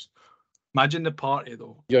about Hibs. Imagine the party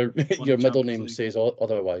though. Your the middle Champions name League. says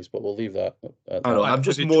otherwise, but we'll leave that. At I know. that. I'm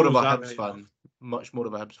just He more of chose a that Hibs right fan, enough. much more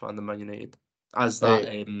of a Hibs fan than Man United. As that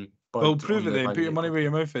Well, burnt prove on it the then. Man Put your money United where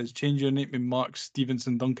your mouth is. Change your name to Mark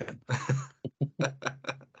Stevenson Duncan.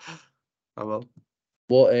 I will.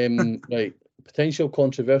 What right, potential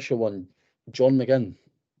controversial one, John McGinn,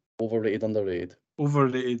 overrated, underrated.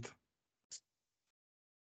 Overrated.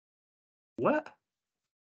 What?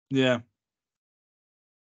 Yeah,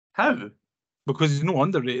 How? because he's not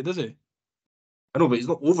underrated, is he? I know, but he's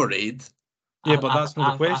not overrated. Yeah, but that's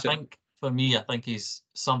not the question. I think for me, I think he's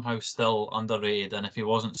somehow still underrated, and if he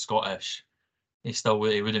wasn't Scottish, he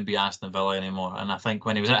wouldn't be Aston Villa anymore. And I think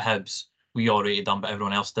when he was at Hibs, we all rated him, but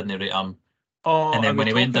everyone else didn't rate him. Oh, And then are we when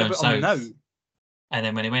he went talking down about him south, now? and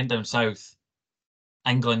then when he went down south,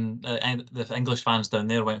 England, the English fans down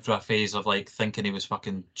there went through a phase of like thinking he was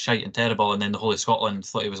fucking shite and terrible, and then the whole of Scotland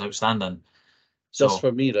thought he was outstanding. So Just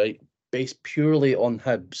for me, right, based purely on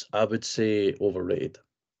Hibs, I would say overrated.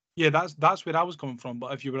 Yeah, that's where I was coming from.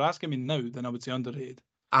 But if you were asking me now, then I would say underrated.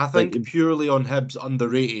 I think Like- purely on Hibs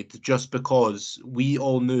underrated just because we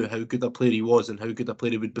all knew how good a player he was and how good a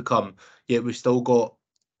player he would become. Yet we still got,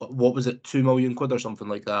 what was it, 2 million quid or something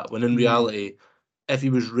like that. When in Mhm. reality, if he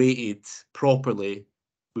was rated properly,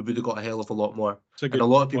 we would have got a hell of a lot more. It's a And good a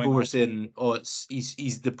lot of people point, were also. saying, "Oh,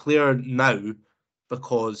 he's the player now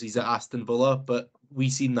because he's at Aston Villa," but we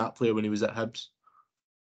seen that player when he was at Hibs.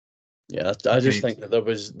 Yeah, I just Agreed. think that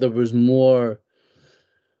there was more.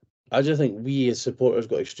 I just think we as supporters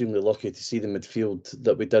got extremely lucky to see the midfield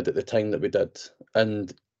that we did at the time that we did,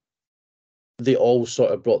 and they all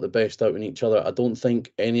sort of brought the best out in each other. I don't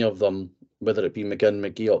think any of them, whether it be McGinn,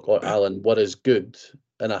 McGeoch, or Allen, were as good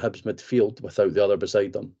in a Hibs midfield without the other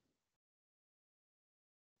beside them.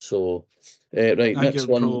 So, right, I think next you're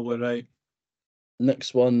one. probably right.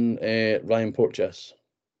 Next one, Ryan Porteous.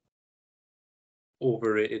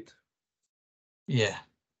 Overrated. yeah,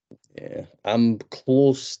 Yeah, I'm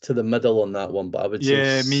close to the middle on that one, but I would say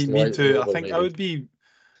Yeah, me slightly too. I think I overrated. would be.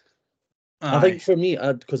 I think for me,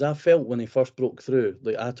 because I felt when he first broke through,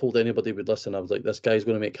 like I told anybody would listen, I was like, this guy's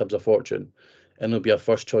going to make Hibs a fortune, and he'll be a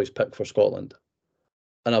first choice pick for Scotland.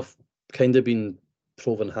 And I've kind of been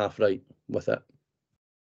proven half right with it.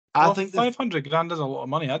 I think the 500 grand is a lot of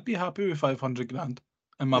money. I'd be happy with 500 grand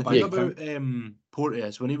in my The bank thing account. about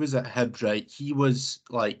Porteous, when he was at Hibs, right, he was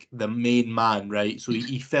like the main man, right? So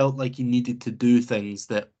he felt like he needed to do things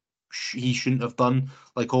that he shouldn't have done,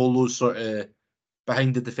 like all those sort of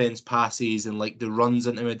behind the defence passes and like the runs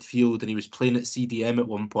into midfield, and he was playing at CDM at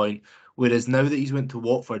one point. Whereas now that he's went to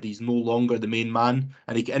Watford, he's no longer the main man,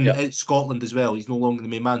 and at Scotland as well, he's no longer the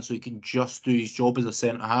main man, so he can just do his job as a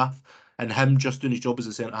centre half. And him just doing his job as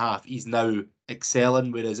a centre half, he's now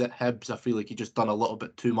excelling. Whereas at Hibs, I feel like he just done a little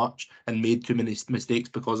bit too much and made too many mistakes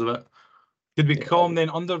because of it. Did we call him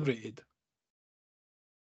then underrated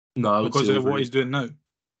No, I would because say of what he's overrated. doing now?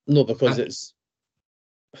 No, because it's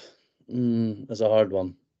a hard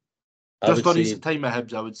one. I Just would on say his time at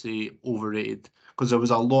Hibs, I would say overrated because there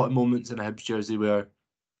was a lot of moments in a Hibs jersey where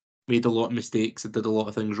made a lot of mistakes and did a lot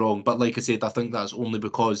of things wrong. But like I said, I think that's only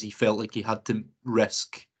because he felt like he had to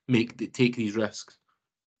take these risks.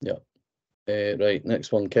 right,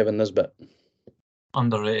 next one, Kevin Nisbet.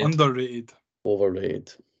 underrated. Underrated.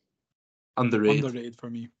 Overrated. Underrated. Underrated for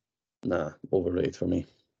me. Nah, overrated for me.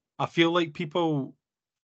 I feel like people,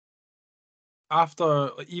 after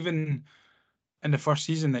even in the first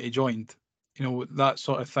season that he joined, you know, that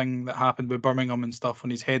sort of thing that happened with Birmingham and stuff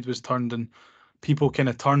when his head was turned and people kind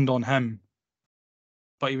of turned on him,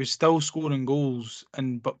 but he was still scoring goals,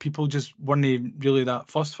 but people just weren't really that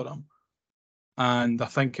fussed for him. And I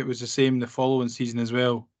think it was the same the following season as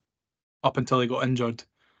well, up until he got injured.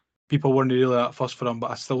 People weren't really that fussed for him,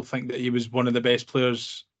 but I still think that he was one of the best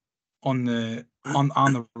players on the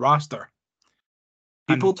roster.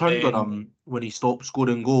 People And, turned on him when he stopped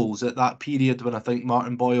scoring goals at that period when I think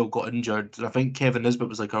Martin Boyle got injured. And I think Kevin Nisbet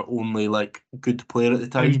was like our only like good player at the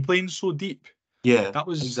And he was time. playing so deep. Yeah, That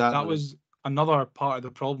was exactly. another part of the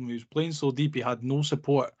problem. He was playing so deep, he had no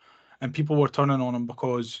support, and people were turning on him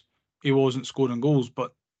because he wasn't scoring goals.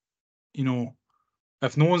 But you know,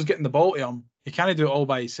 if no one's getting the ball to him, he can't do it all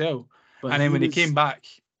by himself. But And then when he was- came back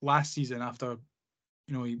last season after,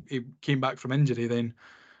 you know, he came back from injury, then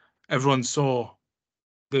everyone saw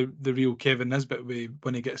the real Kevin Nisbet way.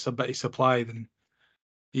 When he gets a bit of supply, then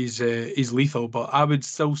he's lethal. But I would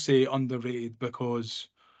still say underrated because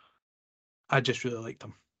I just really liked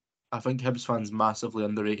him. I think Hibs fans massively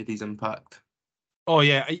underrated his impact. Oh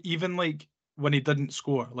yeah, even like when he didn't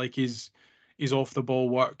score, like his off the ball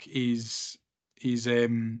work, his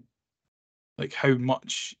like how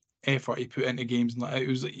much effort he put into games, and like it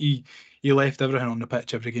was like he left everything on the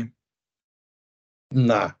pitch every game.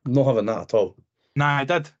 Nah, not having that at all. Nah, he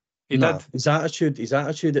did. He Nah, did. his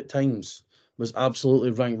attitude at times was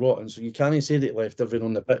absolutely rank rotten. So you can't say that he left everyone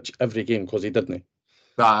on the pitch every game because he didn't.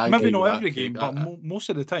 Nah, I Maybe agree not with every that, game, Craig. but most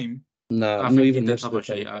of the time. Nah, I not think he even did most of have the a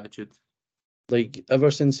shite time. attitude. Like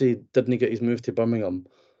ever since he didn't get his move to Birmingham,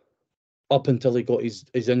 up until he got his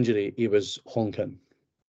injury, he was honking.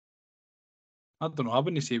 I don't know. I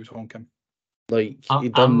wouldn't say he was honking. Like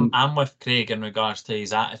he I'm with Craig in regards to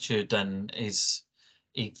his attitude, and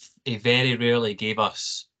he very rarely gave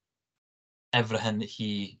us everything that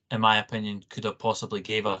he, in my opinion, could have possibly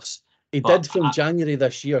gave us. He But did from January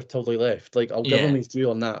this year till they left. Like, I'll give him his due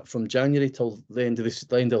on that. From January till the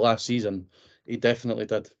end of last season, he definitely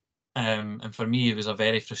did. And for me, he was a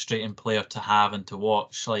very frustrating player to have and to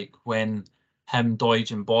watch. Like when him,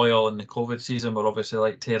 Doidge, and Boyle in the COVID season were obviously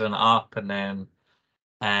like tearing it up, and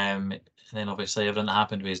then obviously everything that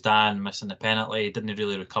happened with his dad missing the penalty, he didn't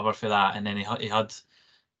really recover for that, and then he had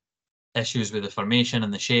issues with the formation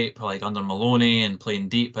and the shape, like under Maloney and playing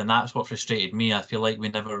deep, and that's what frustrated me. I feel like we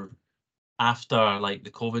never, after like the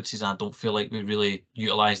COVID season, I don't feel like we really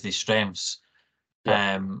utilised his strengths.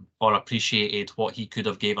 Or appreciated what he could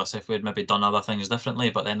have gave us if we'd maybe done other things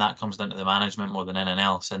differently. But then that comes down to the management more than anything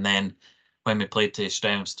else. And then when we played to his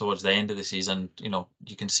strengths towards the end of the season,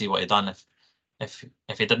 you can see what he done. If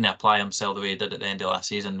he didn't apply himself the way he did at the end of last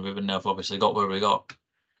season, we wouldn't have obviously got where we got.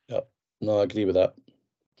 Yep. No, I agree with that.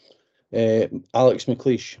 Alex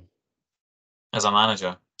McLeish. As a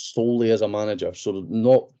manager. Solely as a manager.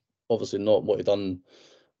 So obviously not what he done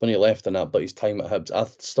when he left and that, but his time at Hibs, I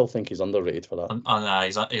still think he's underrated for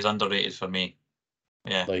that. He's underrated for me.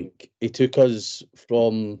 Yeah. Like, he took us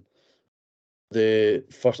from the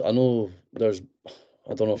first, I don't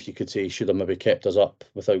know if you could say he should have maybe kept us up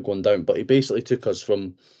without going down, but he basically took us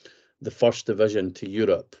from the first division to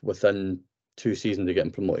Europe within 2 seasons of getting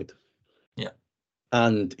promoted. Yeah.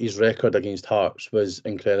 And his record against Hearts was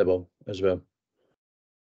incredible as well.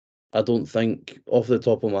 I don't think, off the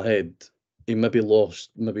top of my head, he maybe lost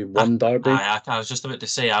one derby. I was just about to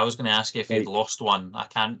say, I was going to ask you if he'd lost one. I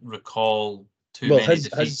can't recall many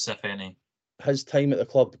defeats, if any. His time at the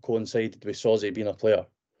club coincided with Sozzy being a player.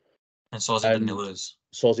 And Sozzy didn't lose.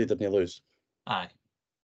 Sozzy didn't lose. Aye.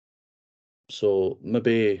 So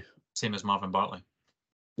maybe... Same as Marvin Bartley.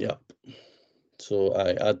 Yeah. So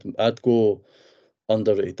I'd go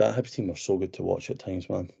underrated. That Hibs team are so good to watch at times,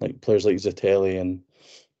 man. Like players like Zitelli and...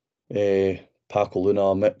 Paco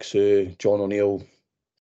Luna, Mixu, John O'Neill,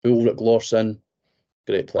 Ulrich Larsson,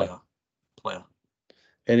 great player. I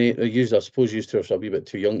suppose you two are a wee bit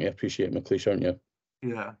too young to appreciate McLeish, aren't you?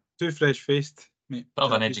 Yeah. Too fresh-faced, mate. Bit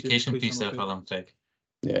of an education piece there for them, Craig.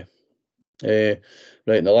 Yeah. Right,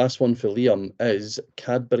 and the last one for Liam is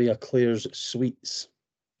Cadbury Eclairs Sweets.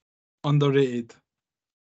 Underrated.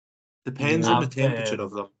 Depends on the temperature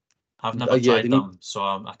of them. I've never tried them, so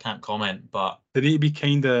I can't comment, but... They need to be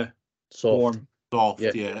kind of... Soft.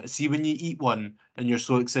 Yeah. See, when you eat one and you're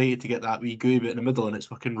so excited to get that wee gooey bit in the middle and it's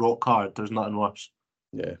fucking rock hard, there's nothing worse.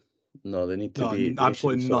 Yeah. No, they need to be...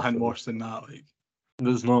 Absolutely nothing worse than that. Like.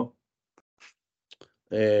 There's not.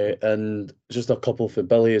 And just a couple for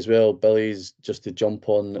Billy as well. Billy's, just to jump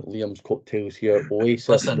on Liam's coattails here, Oasis.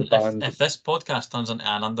 Listen, if this podcast turns into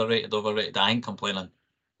an underrated, overrated, I ain't complaining.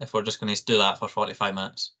 If we're just going to do that for 45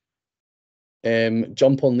 minutes.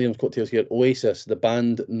 Jump on Liam's coattails here. Oasis, the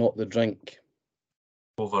band, not the drink.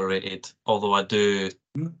 Overrated. Although I do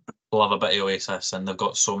love a bit of Oasis, and they've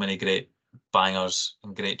got so many great bangers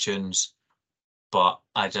and great tunes. But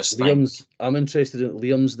I just think... I'm interested in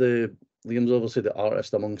Liam's obviously the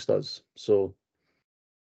artist amongst us. So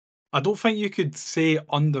I don't think you could say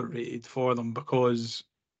underrated for them because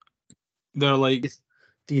they're like...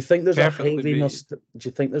 Do you think there's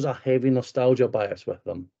a heavy nostalgia bias with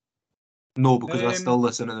them? No, because I still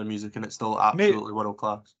listen to their music and it's still absolutely world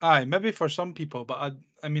class. Aye, maybe for some people, but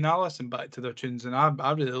I listen back to their tunes and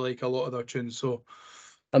I really like a lot of their tunes. So,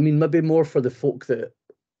 I mean, maybe more for the folk that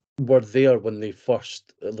were there when they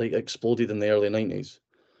first exploded in the early 90s.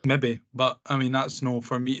 Maybe, but I mean that's no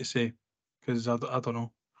for me to say because I don't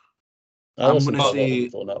know. I'm going to say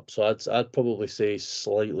so. I'd probably say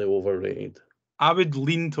slightly overrated. I would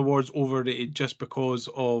lean towards overrated just because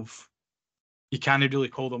of. You can't really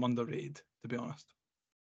call them underrated, to be honest.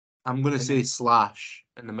 I'm going to say slash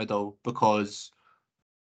in the middle because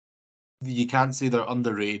you can't say they're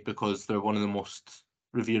underrated because they're one of the most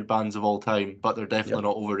revered bands of all time, but they're definitely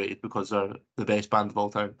not overrated because they're the best band of all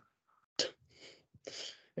time.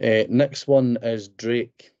 Next one is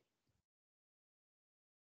Drake.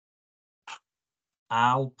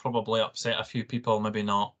 I'll probably upset a few people, maybe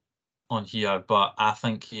not on here, but I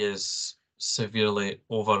think he is severely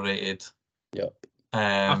overrated. Yep.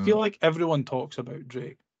 I feel like everyone talks about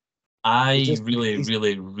Drake. I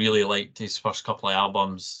really liked his first couple of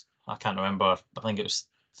albums. I can't remember. I think it was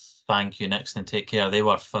Thank You, Next, and Take Care. They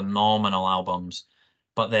were phenomenal albums.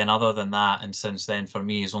 But then other than that, and since then, for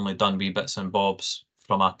me, he's only done wee bits and bobs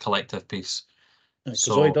from a collective piece. Because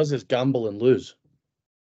all he does is gamble and lose.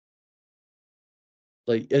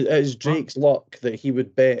 Like, it is Drake's luck that he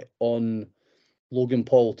would bet on Logan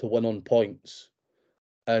Paul to win on points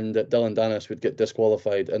and that Dylan Dennis would get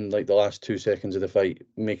disqualified in like the last 2 seconds of the fight,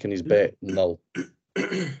 making his bet null.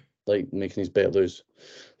 like making his bet lose.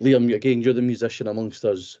 Liam, again, you're the musician amongst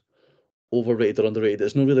us. Overrated or underrated?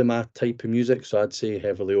 It's not really my type of music, so I'd say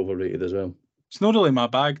heavily overrated as well. It's not really my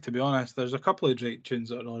bag, to be honest. There's a couple of Drake tunes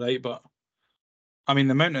that are alright, but I mean,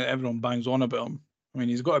 the amount that everyone bangs on about him, I mean,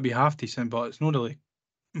 he's got to be half decent, but it's not really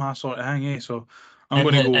my sort of thing, eh? So I'm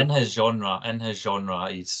going to go. In his genre,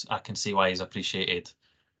 I can see why he's appreciated,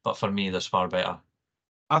 but for me, there's far better.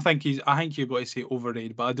 I think you've got to say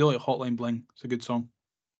overrated, but I do like Hotline Bling. It's a good song.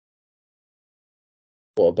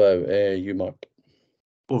 What about you, Mark?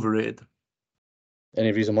 Overrated.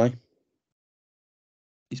 Any reason why?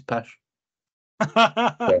 He's pish.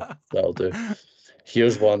 Yeah, that'll do.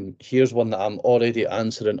 Here's one that I'm already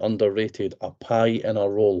answering underrated. A pie in a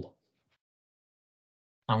roll.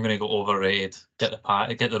 I'm gonna go overrated. Get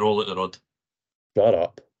the roll at the road. Shut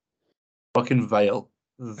up. Fucking vile.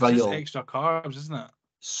 It's just Vile. extra carbs, isn't it?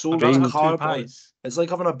 So I'd much rather have two carb. pies. It's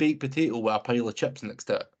like having a baked potato with a pile of chips next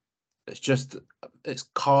to it. It's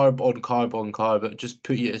carb on carb on carb. It just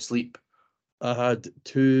put you to sleep. I had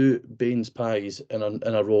 2 Baines pies in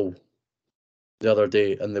a roll the other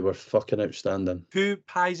day, and they were fucking outstanding. 2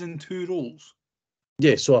 pies and 2 rolls.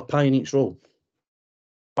 Yeah, so a pie in each roll.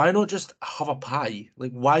 Why not just have a pie?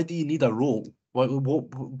 Like, why do you need a roll?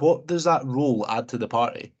 What does that roll add to the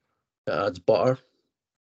party? It adds butter.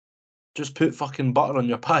 Just put fucking butter on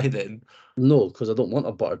your pie then. No, because I don't want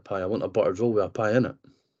a buttered pie. I want a buttered roll with a pie in it.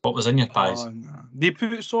 What was in your pies? Oh, no. They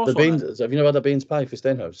put sauce The on Baines. it. Have you never had a Baines pie for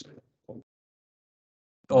Stenhouse?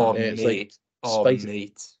 Oh, it's mate. like Oh, spicy.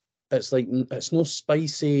 mate. It's like it's no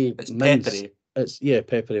spicy. It's mince. peppery. It's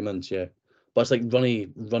peppery mince, yeah. But it's like runny.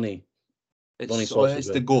 Runny It's sauce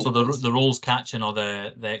the as goat. So the rolls catching all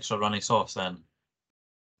the extra runny sauce then.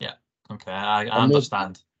 Yeah. Okay, I I'm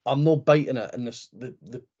understand. I'm not biting it, and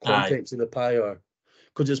the contents of the pie are,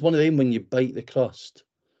 because it's one of them when you bite the crust,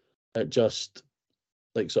 it just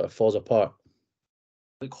like sort of falls apart.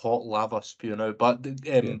 Like hot lava spewing out. But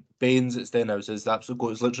Baines at Stenhouse is absolute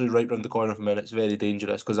goat. It's literally right round the corner from me, and it's very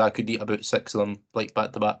dangerous because I could eat about 6 of them like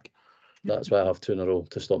back to back. That's why I have 2 in a row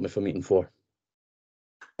to stop me from eating 4.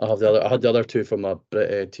 I had the other 2 for my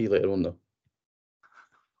tea later on though.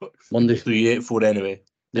 Monday. So you ate 4 anyway.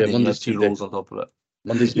 Yeah, and then you Monday's had 2 cheat day. rolls on top of it.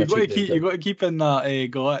 Monday's my You got to cheat day. keep. You got to keep in that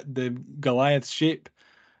the Goliath shape,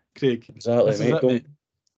 Craig. Exactly, This is mate. it, mate.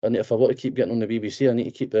 And if I want to keep getting on the BBC, I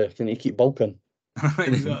need to keep bulking.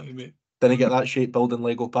 Exactly, mate. Then I get that shape building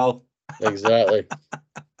Lego pal. Exactly.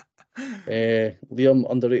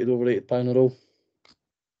 Liam, underrated, overrated pie in a roll.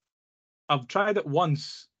 I've tried it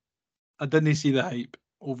once. I didn't see the hype.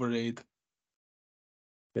 Overrated.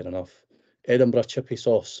 Fair enough. Edinburgh chippy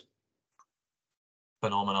sauce.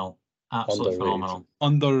 Phenomenal. Absolutely Underrated. phenomenal.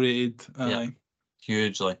 Underrated. Yeah.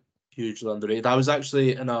 Hugely. Hugely underrated. I was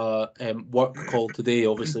actually in a work call today,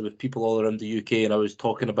 obviously with people all around the UK, and I was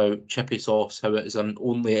talking about chippy sauce, how it is an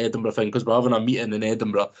only Edinburgh thing, because we're having a meeting in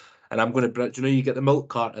Edinburgh, and I'm going to bring, do you know you get the milk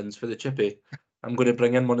cartons for the chippy? I'm going to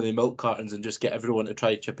bring in one of the milk cartons and just get everyone to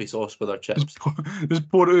try chippy sauce with their chips. Just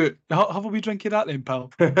pour it out. Have a wee drink of that then,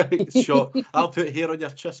 pal. Sure. I'll put hair on your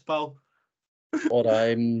chest, pal. Or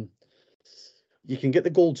you can get the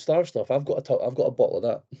Gold Star stuff. I've got a bottle of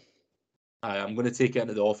that. I'm going to take it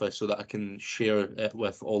into the office so that I can share it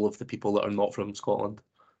with all of the people that are not from Scotland.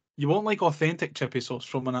 You won't like authentic chippy sauce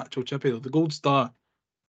from an actual chippy though. The Gold Star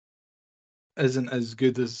isn't as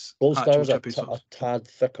good as Gold actual Star is chippy a sauce. tad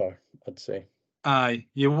thicker, I'd say. Aye,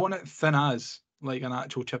 you want it thin as like an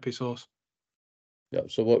actual chippy sauce. Yeah.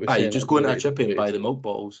 So what we Aye, saying? you just go into a underrated, chippy and buy overrated. the milk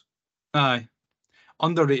bottles. Aye,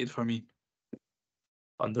 underrated for me.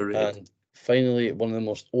 Underrated. And finally, one of the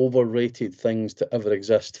most overrated things to ever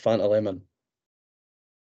exist: Fanta Lemon.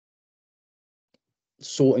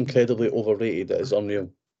 So incredibly overrated that it's unreal.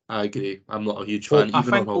 I agree. I'm not a huge fan, I even on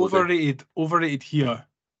think holiday. overrated here.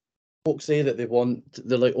 Folks say that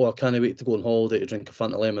they're like, oh, I can't wait to go on holiday to drink a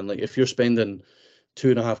Fanta Lemon. Like, if you're spending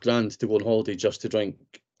 $2,500 to go on holiday just to drink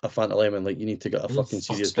a Fanta Lemon, like, you need to get a fucking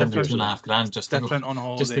serious Spending difference. $2,500 just to Different go, on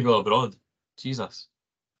holiday. just to go abroad. Jesus.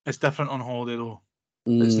 It's different on holiday though.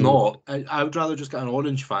 It's Mm, not. I would rather just get an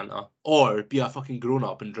orange Fanta or be a fucking grown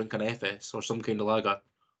up and drink an FS or some kind of lager.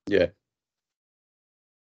 Yeah.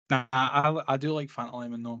 Nah, I do like Fanta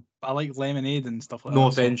Lemon though. I like lemonade and stuff like No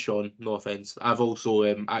that. so- offense, Sean. No offense. I've also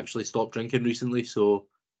actually stopped drinking recently, so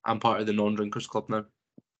I'm part of the non-drinkers club now.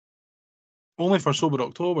 Only for sober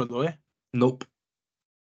October though, eh? Nope.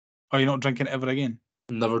 Are you not drinking ever again?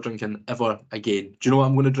 Never drinking ever again. Do you know what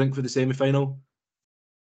I'm going to drink for the semi-final?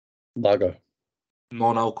 Lager.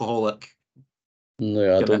 Non-alcoholic.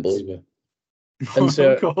 No, I don't Guinness. believe it.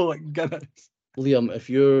 Insert- Alcoholic Guinness. Liam, if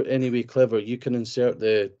you're anyway clever, you can insert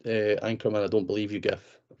the Anchorman I don't believe you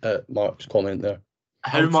gif at Mark's comment there.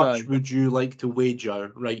 How I'll much try. would you like to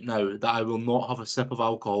wager right now that I will not have a sip of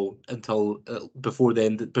alcohol until before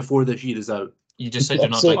this year is out? You just said you're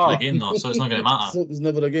not So- drinking again though, so it's not going to matter. So it was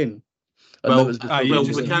never again. And Well, that was before aye, the you well,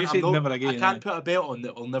 just- we season. can't. you I'm said not- never again, I can't aye. put a bet on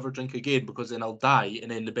that I'll never drink again because then I'll die and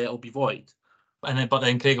then the bet will be void. But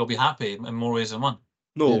then Craig will be happy in more ways than one.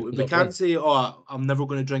 No, Yeah, we not can't one. say, "Oh, I'm never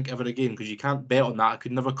going to drink ever again," because you can't bet on that. I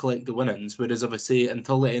could never collect the winnings. Whereas if I say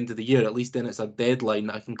until the end of the year, at least then it's a deadline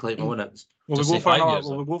that I can collect my winnings. Will we Just go say for 5 another? years,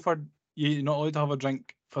 Will we go for you're not allowed to have a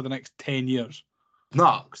drink for the next 10 years?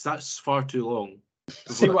 No, because that's far too long.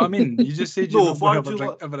 See what I mean? You just said you're No, not going to far have a too drink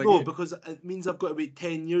long. ever No, again. because it means I've got to wait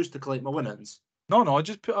 10 years to collect my winnings. No, I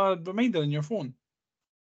just put a reminder in your phone.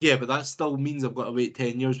 Yeah, but that still means I've got to wait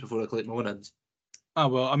 10 years before I collect my winnings. Ah,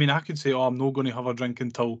 well, I mean, I could say, I'm not going to have a drink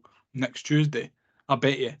until next Tuesday. I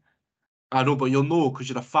bet you. I know, but you'll know because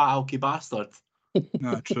you're a fat alky bastard.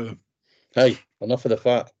 Nah, true. Hey, enough of the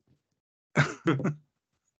fat.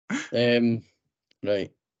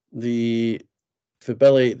 Right. For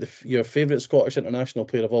Billy, your favourite Scottish international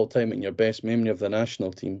player of all time and your best memory of the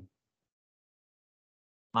national team.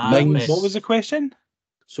 My Mine- best- What was the question?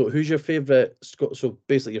 So who's your favourite? So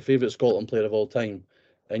basically, your favourite Scotland player of all time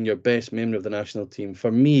and your best memory of the national team.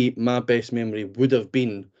 For me, my best memory would have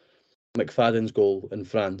been McFadden's goal in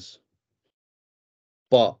France,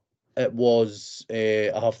 but it was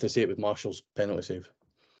I have to say it was Marshall's penalty save.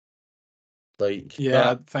 Like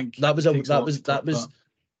Yeah, I think that was it takes a lot to top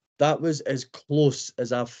that was as close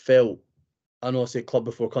as I've felt. I know I say club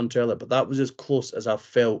before country earlier, but that was as close as I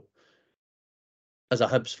felt as a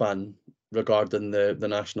Hibs fan regarding the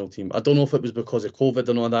national team. I don't know if it was because of COVID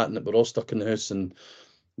and all that, and that we're all stuck in the house and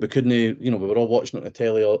we couldn't, we were all watching it on the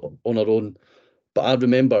telly on our own. But I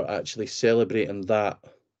remember actually celebrating that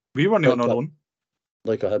We weren't on our like own.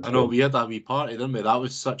 like a Hibs I know, goal. we had that wee party, didn't we? That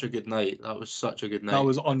was such a good night. That was such a good night. That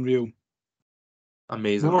was unreal.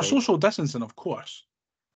 amazing. We were night. social distancing, of course.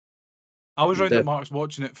 I was We round at did. Mark's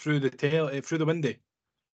watching it through the window.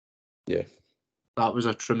 That was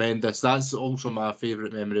a tremendous. That's also my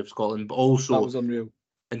favourite memory of Scotland. But also, That was unreal.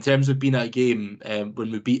 in terms of being at a game,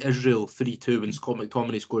 when we beat Israel 3-2 when Scott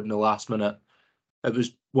McTominay scored in the last minute, it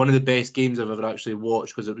was one of the best games I've ever actually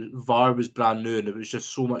watched because VAR was brand new and it was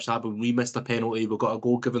just so much happened. We missed a penalty, we got a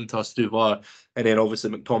goal given to us through VAR, and then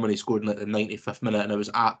obviously McTominay scored in like the 95th minute, and it was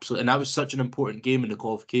absolute. And that was such an important game in the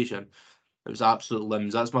qualification. It was absolute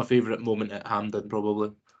limbs. That's my favourite moment at Hampden,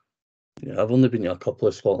 probably. Yeah, I've only been to a couple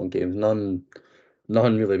of Scotland games, none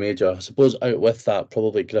really major. I suppose out with that,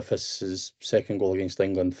 probably Griffiths' second goal against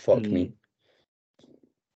England. Fuck me.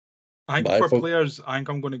 I think But for for- players, I think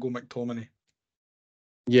I'm going to go McTominay.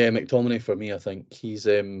 Yeah, McTominay for me, I think. He's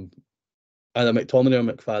either McTominay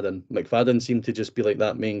or McFadden. McFadden seemed to just be like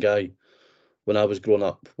that main guy when I was growing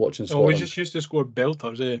up watching Oh, we Scotland. just used to score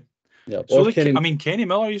belters, eh? Yeah, So, or like, Kenny, Kenny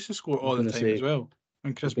Miller used to score all the gonna time say- as well.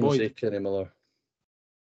 And I Chris was going to say Boyd. Kenny Miller.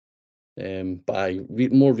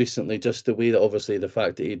 But more recently, just the way that obviously the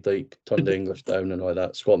fact that he'd like turned the English down and all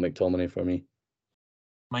that, Scott McTominay for me.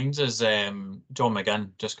 Mine's is John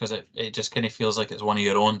McGinn, just because it just kind of feels like it's one of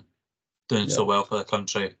your own doing so well for the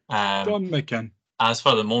country. John McKinn. As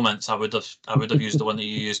for the moments, I would have used the one that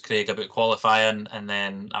you used, Craig, about qualifying, and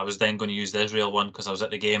then I was then going to use the Israel one because I was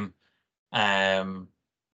at the game.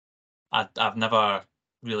 I've never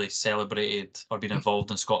really celebrated or been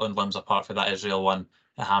involved in Scotland limbs apart from that Israel one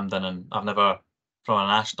at Hampden, and I've never, from a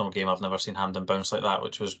national game, I've never seen Hampden bounce like that,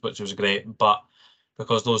 which was great. But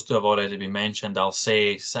because those two have already been mentioned, I'll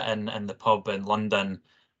say sitting in the pub in London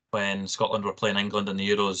when Scotland were playing England in the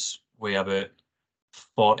Euros, with about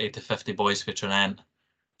 40 to 50 boys for Trinent,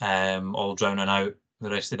 all drowning out the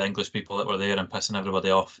rest of the English people that were there and pissing everybody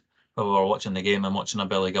off while we were watching the game and watching a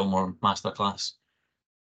Billy Gilmore masterclass.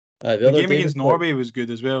 The The other game day against was Norway was good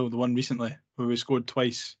as well, the one recently, where we scored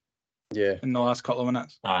twice Yeah, in the last couple of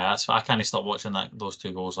minutes. I can't stop watching those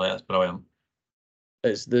two goals. Like, that's brilliant.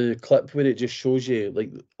 it's the clip where it just shows you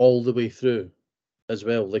like all the way through as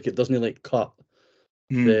well. Like it doesn't like cut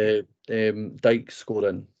the Dyke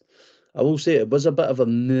scoring. I will say it was a bit of a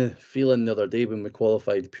meh feeling the other day when we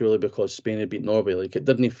qualified purely because Spain had beat Norway. Like it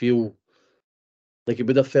didn't feel like it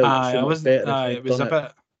would have felt Aye, so I much wasn't. better Aye, if it we'd was done a it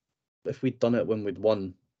bit. if we'd done it when we'd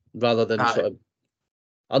won, rather than Aye. sort of.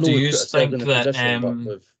 I know Do we you put ourselves in think a that position, but we've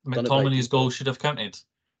done it by McTominay's goal default. should have counted?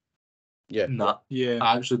 Yeah, Nah, Yeah.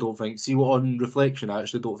 I actually don't think. See, what on reflection, I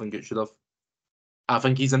actually don't think it should have. I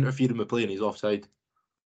think he's interfering with play and he's offside.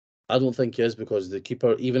 I don't think he is, because the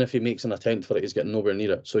keeper, even if he makes an attempt for it, he's getting nowhere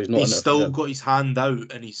near it. So he's not. He's still interfering. got his hand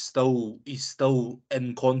out, and he's still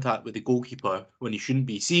in contact with the goalkeeper when he shouldn't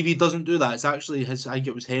be. See if he doesn't do that. It's actually his. I think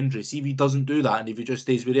it was Hendry. See if he doesn't do that, and if he just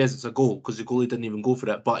stays where he is, it's a goal because the goalie didn't even go for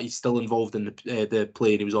it. But he's still involved in the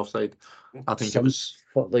play, and he was offside. I think it was.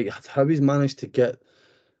 Like how he's managed to get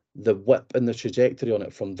the whip and the trajectory on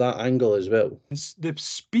it from that angle as well. It's the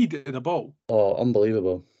speed of the ball. Oh,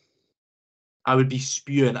 unbelievable. I would be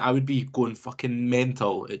spewing. I would be going fucking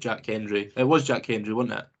mental at Jack Hendry. It was Jack Hendry,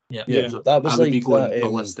 wasn't it? Yeah. Yeah, So that was I would like be going that,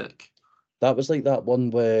 ballistic. that was like that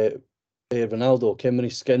one where Ronaldo came when he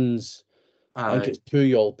skins. I think it's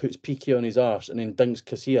Puyol, puts Piqué on his arse and then dinks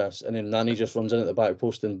Casillas, and then Nani just runs in at the back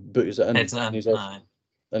post and booties it in. Heads And in. he's off. Aye.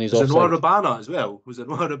 And he's Was it Noah offside. Rabana as well? Was it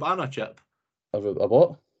Noah Rabana chip? A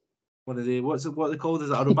what? What are they? What they called? Is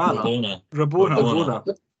it a Rabana?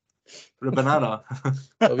 Rabona.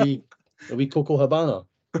 Rabana. A wee Coco Habana.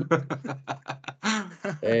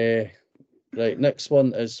 Right, next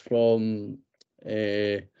one is from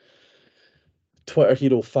Twitter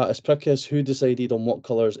hero Fattest Prickus. Who decided on what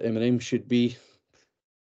colours M&M should be?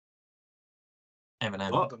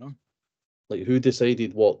 Eminem. What? I don't know. Like, who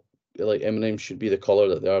decided what like M&M should be the colour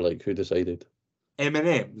that they are? Like, who decided?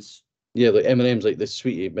 M&M's. Yeah, like M&M's, like the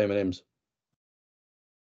sweetie M&M's.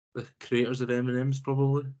 The creators of M&M's,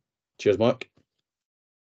 probably. Cheers, Mark.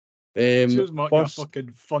 Cheers, Mark, you first,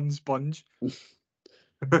 fucking fun sponge.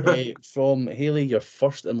 from Haley, your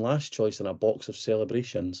first and last choice in a box of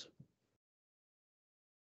celebrations.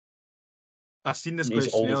 I've seen this He's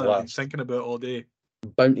question always earlier. I'm last. thinking about it all day.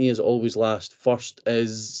 Bounty is always last. First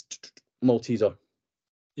is Malteser.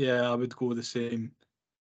 Yeah, I would go the same.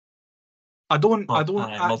 I don't.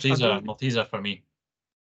 Malteser for me.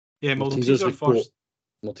 Yeah, Malteser's Malteser the goat. first.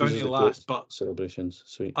 Malteser's Bounty the last, goat but celebrations.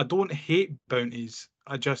 Sweet. I don't hate bounties.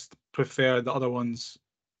 I just prefer the other ones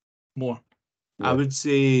more. Yeah. I would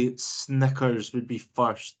say Snickers would be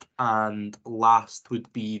first, and last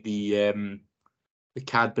would be the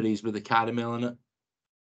Cadbury's with the caramel in it.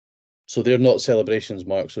 So they're not celebrations,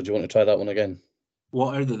 Mark. So do you want to try that one again?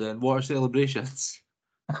 What are they then? What are celebrations?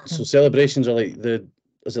 So celebrations are like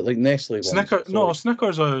is it like Nestle ones? Snickers, So, no,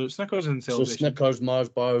 Snickers and so celebration. Snickers, Mars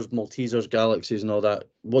bars, Maltesers, Galaxies, and all that.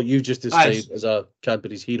 What you've just described as a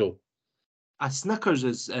Cadbury's hero. A Snickers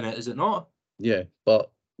is in it, is it not? Yeah,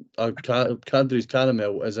 but a Cadbury's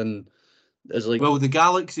caramel is like Well, the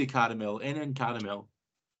Galaxy caramel, NN caramel.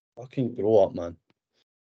 fucking grow up, man.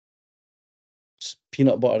 It's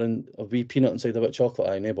peanut butter and a wee peanut inside a bit of chocolate.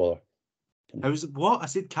 I no bother. How's it? What? I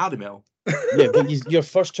said caramel. Yeah, but your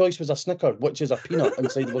first choice was a Snicker, which is a peanut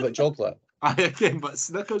inside of a bit of chocolate. Again, but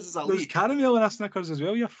Snickers is a There's leak. caramel in a Snickers as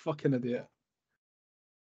well, you fucking idiot.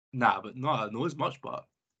 Nah, but not as much, but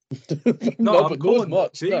No, I'm but calling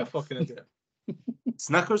much. Say Nah. you fucking idiot.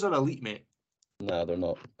 Snickers are elite, mate. Nah, they're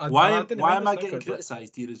not. Why didn't am mind the I getting Snickers, but-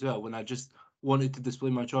 criticised here as well when I just wanted to display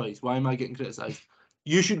my choice? Why am I getting criticised?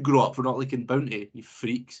 You should grow up for not liking Bounty, you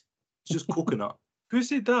freaks. It's just coconut. Who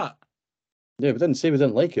said that? Yeah, we didn't say we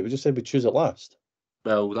didn't like it. We just said we'd choose it last.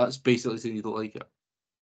 Well, that's basically saying you don't like it.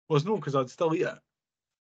 Well, no, because I'd still eat it.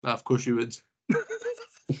 Of course you would.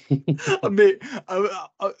 Mate,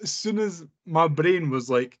 as soon as my brain was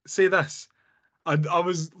like, say this, I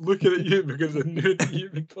was looking at you because I knew that you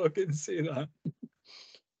would fucking say that.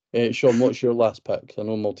 Sean, what's your last pick? I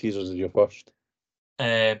know Maltesers is your first.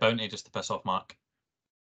 Bounty just to piss off Mark.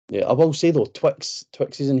 Yeah, I will say though,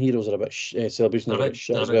 Twixes and Heroes are a bit celebrations are a bit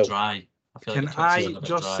shit They're a as bit well. dry. I feel Can like the Twixes I are a bit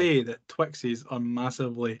just dry. say that Twixies are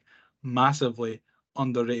massively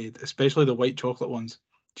underrated, especially the white chocolate ones.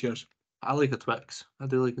 Cheers. I like a Twix. I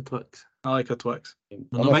do like a Twix. I like a Twix. I'm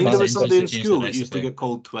No, a no, Mind fan there of was somebody in Change the school that used to recipe. get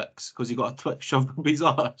called Twix because he got a Twix shoved up his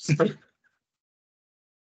arse. Do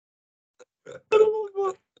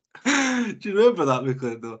you remember that,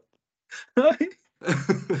 McLean, though?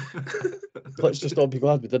 Let's just all be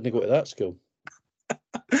glad we didn't go to that school.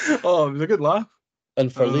 Oh, it was a good laugh.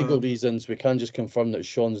 And for legal reasons, we can just confirm that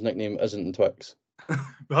Sean's nickname isn't in Twix.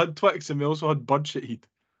 We had Twix and we also had bird shit heat.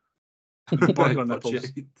 Burger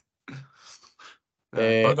nipples.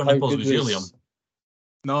 Burger how nipples good was you, Liam.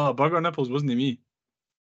 No, burger nipples wasn't me.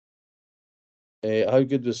 How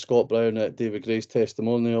good was Scott Brown at David Gray's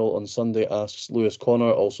testimonial on Sunday? Asks Lewis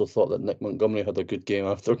Connor. Also thought that Nick Montgomery had a good game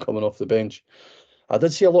after coming off the bench. I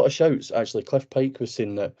did see a lot of shouts, actually. Cliff Pike was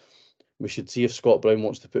saying that we should see if Scott Brown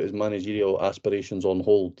wants to put his managerial aspirations on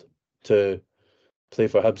hold to play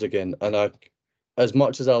for Hibs again. And as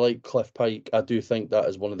much as I like Cliff Pike, I do think that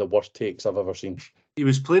is one of the worst takes I've ever seen. He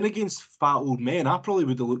was playing against fat old men. I probably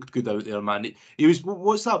would have looked good out there, man. He was.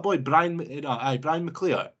 What's that boy? Brian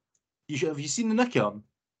McClare. Have you seen the nick of him?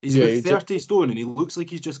 He's Yeah, about he 30 stone and he looks like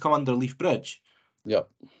he's just come under Leaf Bridge. Yep.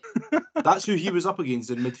 That's who he was up against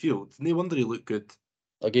in midfield. No wonder he looked good.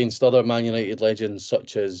 Against other Man United legends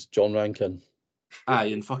such as John Rankin. Aye,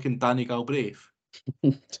 and fucking Danny Galbraith.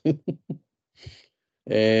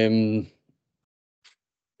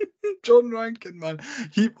 John Rankin, man.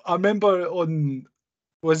 I remember on,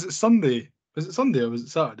 was it Sunday? Was it Sunday or was it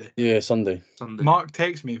Saturday? Yeah, Sunday. Mark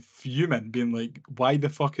texted me fuming, being like, why the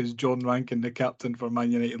fuck is John Rankin the captain for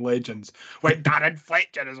Man United Legends when Darren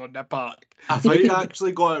Fletcher is on the park? I think I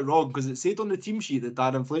actually got it wrong because it said on the team sheet that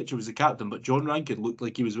Darren Fletcher was the captain, but John Rankin looked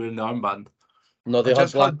like he was wearing the armband. No, they I had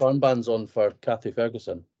just black had- armbands on for Cathy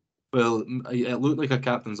Ferguson. Well, it looked like a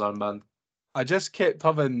captain's armband. I just kept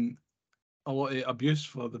having a lot of abuse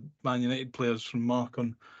for the Man United players from Mark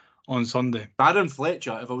on Sunday. Darren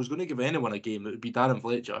Fletcher, if I was going to give anyone a game, it would be Darren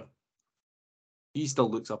Fletcher. He still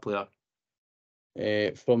looks a player.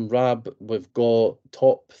 From Rab, we've got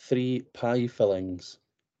top 3 pie fillings.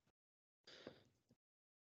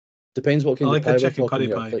 Depends what kind I like of pie a we're chicken talking curry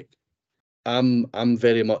here. pie. Like, I'm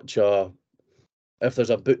very much if there's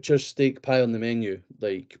a butcher's steak pie on the menu,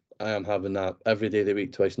 like I am having that every day of the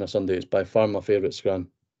week, twice on a Sunday. It's by far my favourite scran.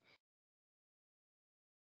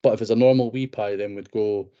 But if it's a normal wee pie, then we'd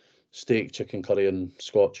go steak, chicken curry, and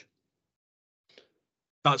scotch.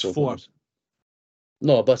 That's So 4.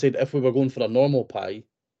 No, but I said if we were going for a normal pie,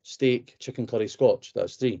 steak, chicken curry, scotch,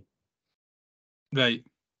 that's 3. Right.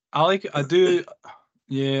 I do.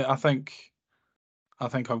 Yeah, I think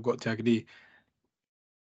I've got to agree.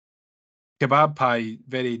 Kebab pie,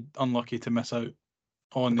 very unlucky to miss out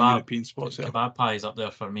on the European spots there. Kebab pie is up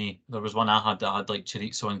there for me. There was one I had that had like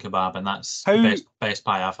chorizo and kebab, and that's How- the best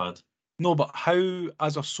pie I've had. No, but how,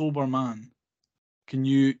 as a sober man, can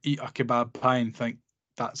you eat a kebab pie and think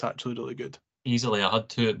that's actually really good? Easily, I had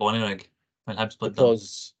 2 at Bonnyrigg when Hibs played them.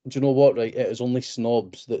 Because, do you know what, right? It is only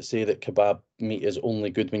snobs that say that kebab meat is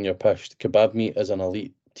only good when you're pished. Kebab meat is an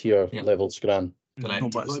elite tier Yeah. level scran. Correct. No,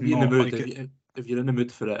 You've but got it's to be in the not mood. like If you're in the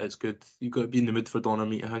mood for it, it's good. You've got to be in the mood for doner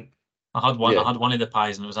meat, I think. I had one. Yeah. I had one of the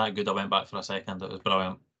pies, and it was that good. I went back for a second. It was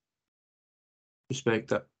brilliant.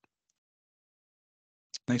 Respect it.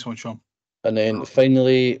 Nice one, Sean. And then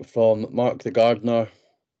finally from Mark the Gardener,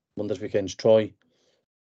 Wonders Weekends Troy.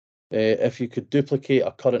 If you could duplicate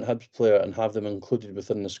a current Hibs player and have them included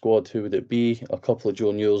within the squad, who would it be? A couple of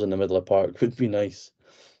Joe Newells in the middle of the park would be nice.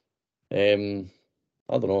 I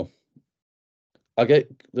don't know. I get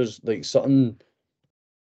there's like something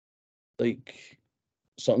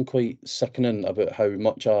quite sickening about how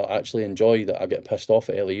much I actually enjoy that I get pissed off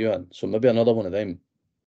at LAU in. So maybe another one of them,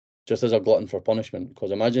 just as a glutton for punishment.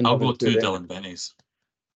 Because imagine I'll having go 2 of them. Dylan Bennies.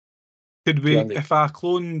 Could we, Andy. if I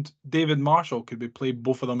cloned David Marshall, could we play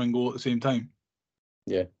both of them in goal at the same time?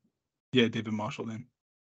 Yeah. Yeah, David Marshall then.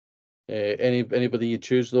 Anybody you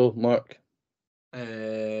choose though, Mark?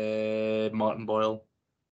 Martin Boyle,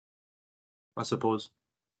 I suppose.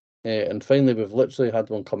 And finally, we've literally had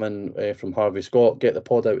one come in from Harvey Scott. Get the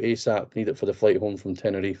pod out ASAP. Need it for the flight home from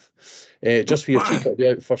Tenerife. Just for your cheek, it'll be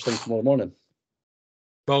out first thing tomorrow morning.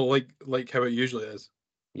 Well, like how it usually is.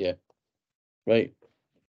 Yeah. Right.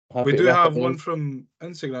 Happy We to do wrap have it one up. from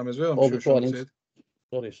Instagram as well, I'm Oh, sure we've got Sean an said.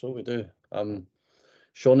 Sorry, so we do.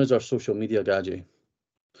 Sean is our social media gadget.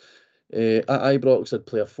 At Ibrox, I'd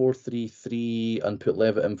play a 4-3-3 and put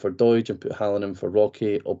Levitt in for Doidge and put Hallen in for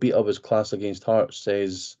Rocky. Albeit I was class against Hearts,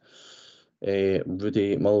 says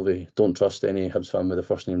Rudy Mulvey. Don't trust any Hibs fan with the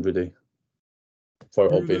first name Rudy,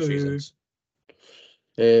 for obvious Rudy. reasons.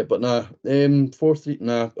 But nah, 4-3.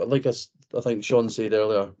 Nah, like I think Sean said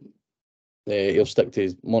earlier, Monty will stick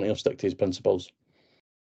to his principles.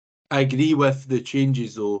 I agree with the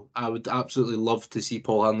changes, though. I would absolutely love to see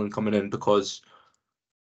Paul Hanlon coming in because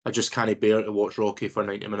I just can't bear to watch Rocky for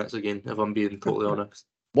 90 minutes again, if I'm being totally honest.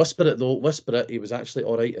 Whisper it though. Whisper it. He was actually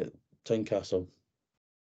all right at Tynecastle.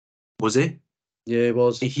 Was he? Yeah, he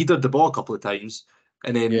was. He headed the ball a couple of times,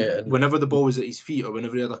 and then Yeah, and- whenever the ball was at his feet or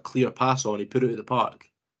whenever he had a clear pass on, he put it at the park.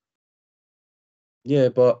 Yeah,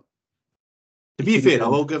 but To He be couldn't fair, I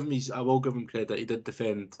do- will give him credit. He did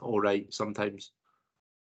defend all right sometimes.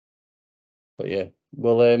 But yeah,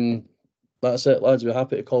 well, that's it, lads. We're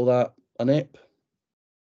happy to call that an ep.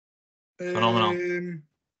 Phenomenal.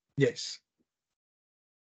 Yes.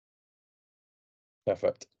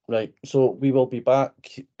 Perfect. Right, so we will be back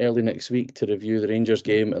early next week to review the Rangers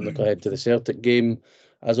game and look ahead to the Celtic game.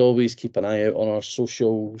 As always, keep an eye out on our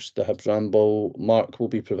socials, the Hibs Ramble. Mark will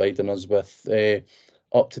be providing us with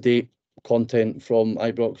up-to-date content from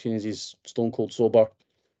Ibrox, as he's stone cold sober.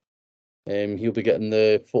 He'll be getting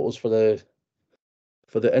the photos for the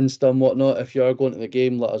Insta and whatnot. If you are going to the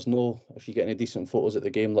game, let us know. If you get any decent photos at the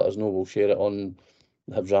game, let us know. We'll share it on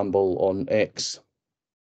the Hibs Ramble on X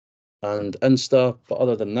and Insta. But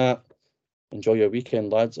other than that, enjoy your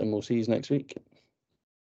weekend, lads, and we'll see you next week.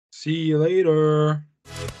 See you later.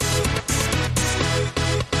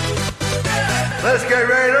 Let's get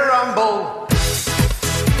ready to rumble.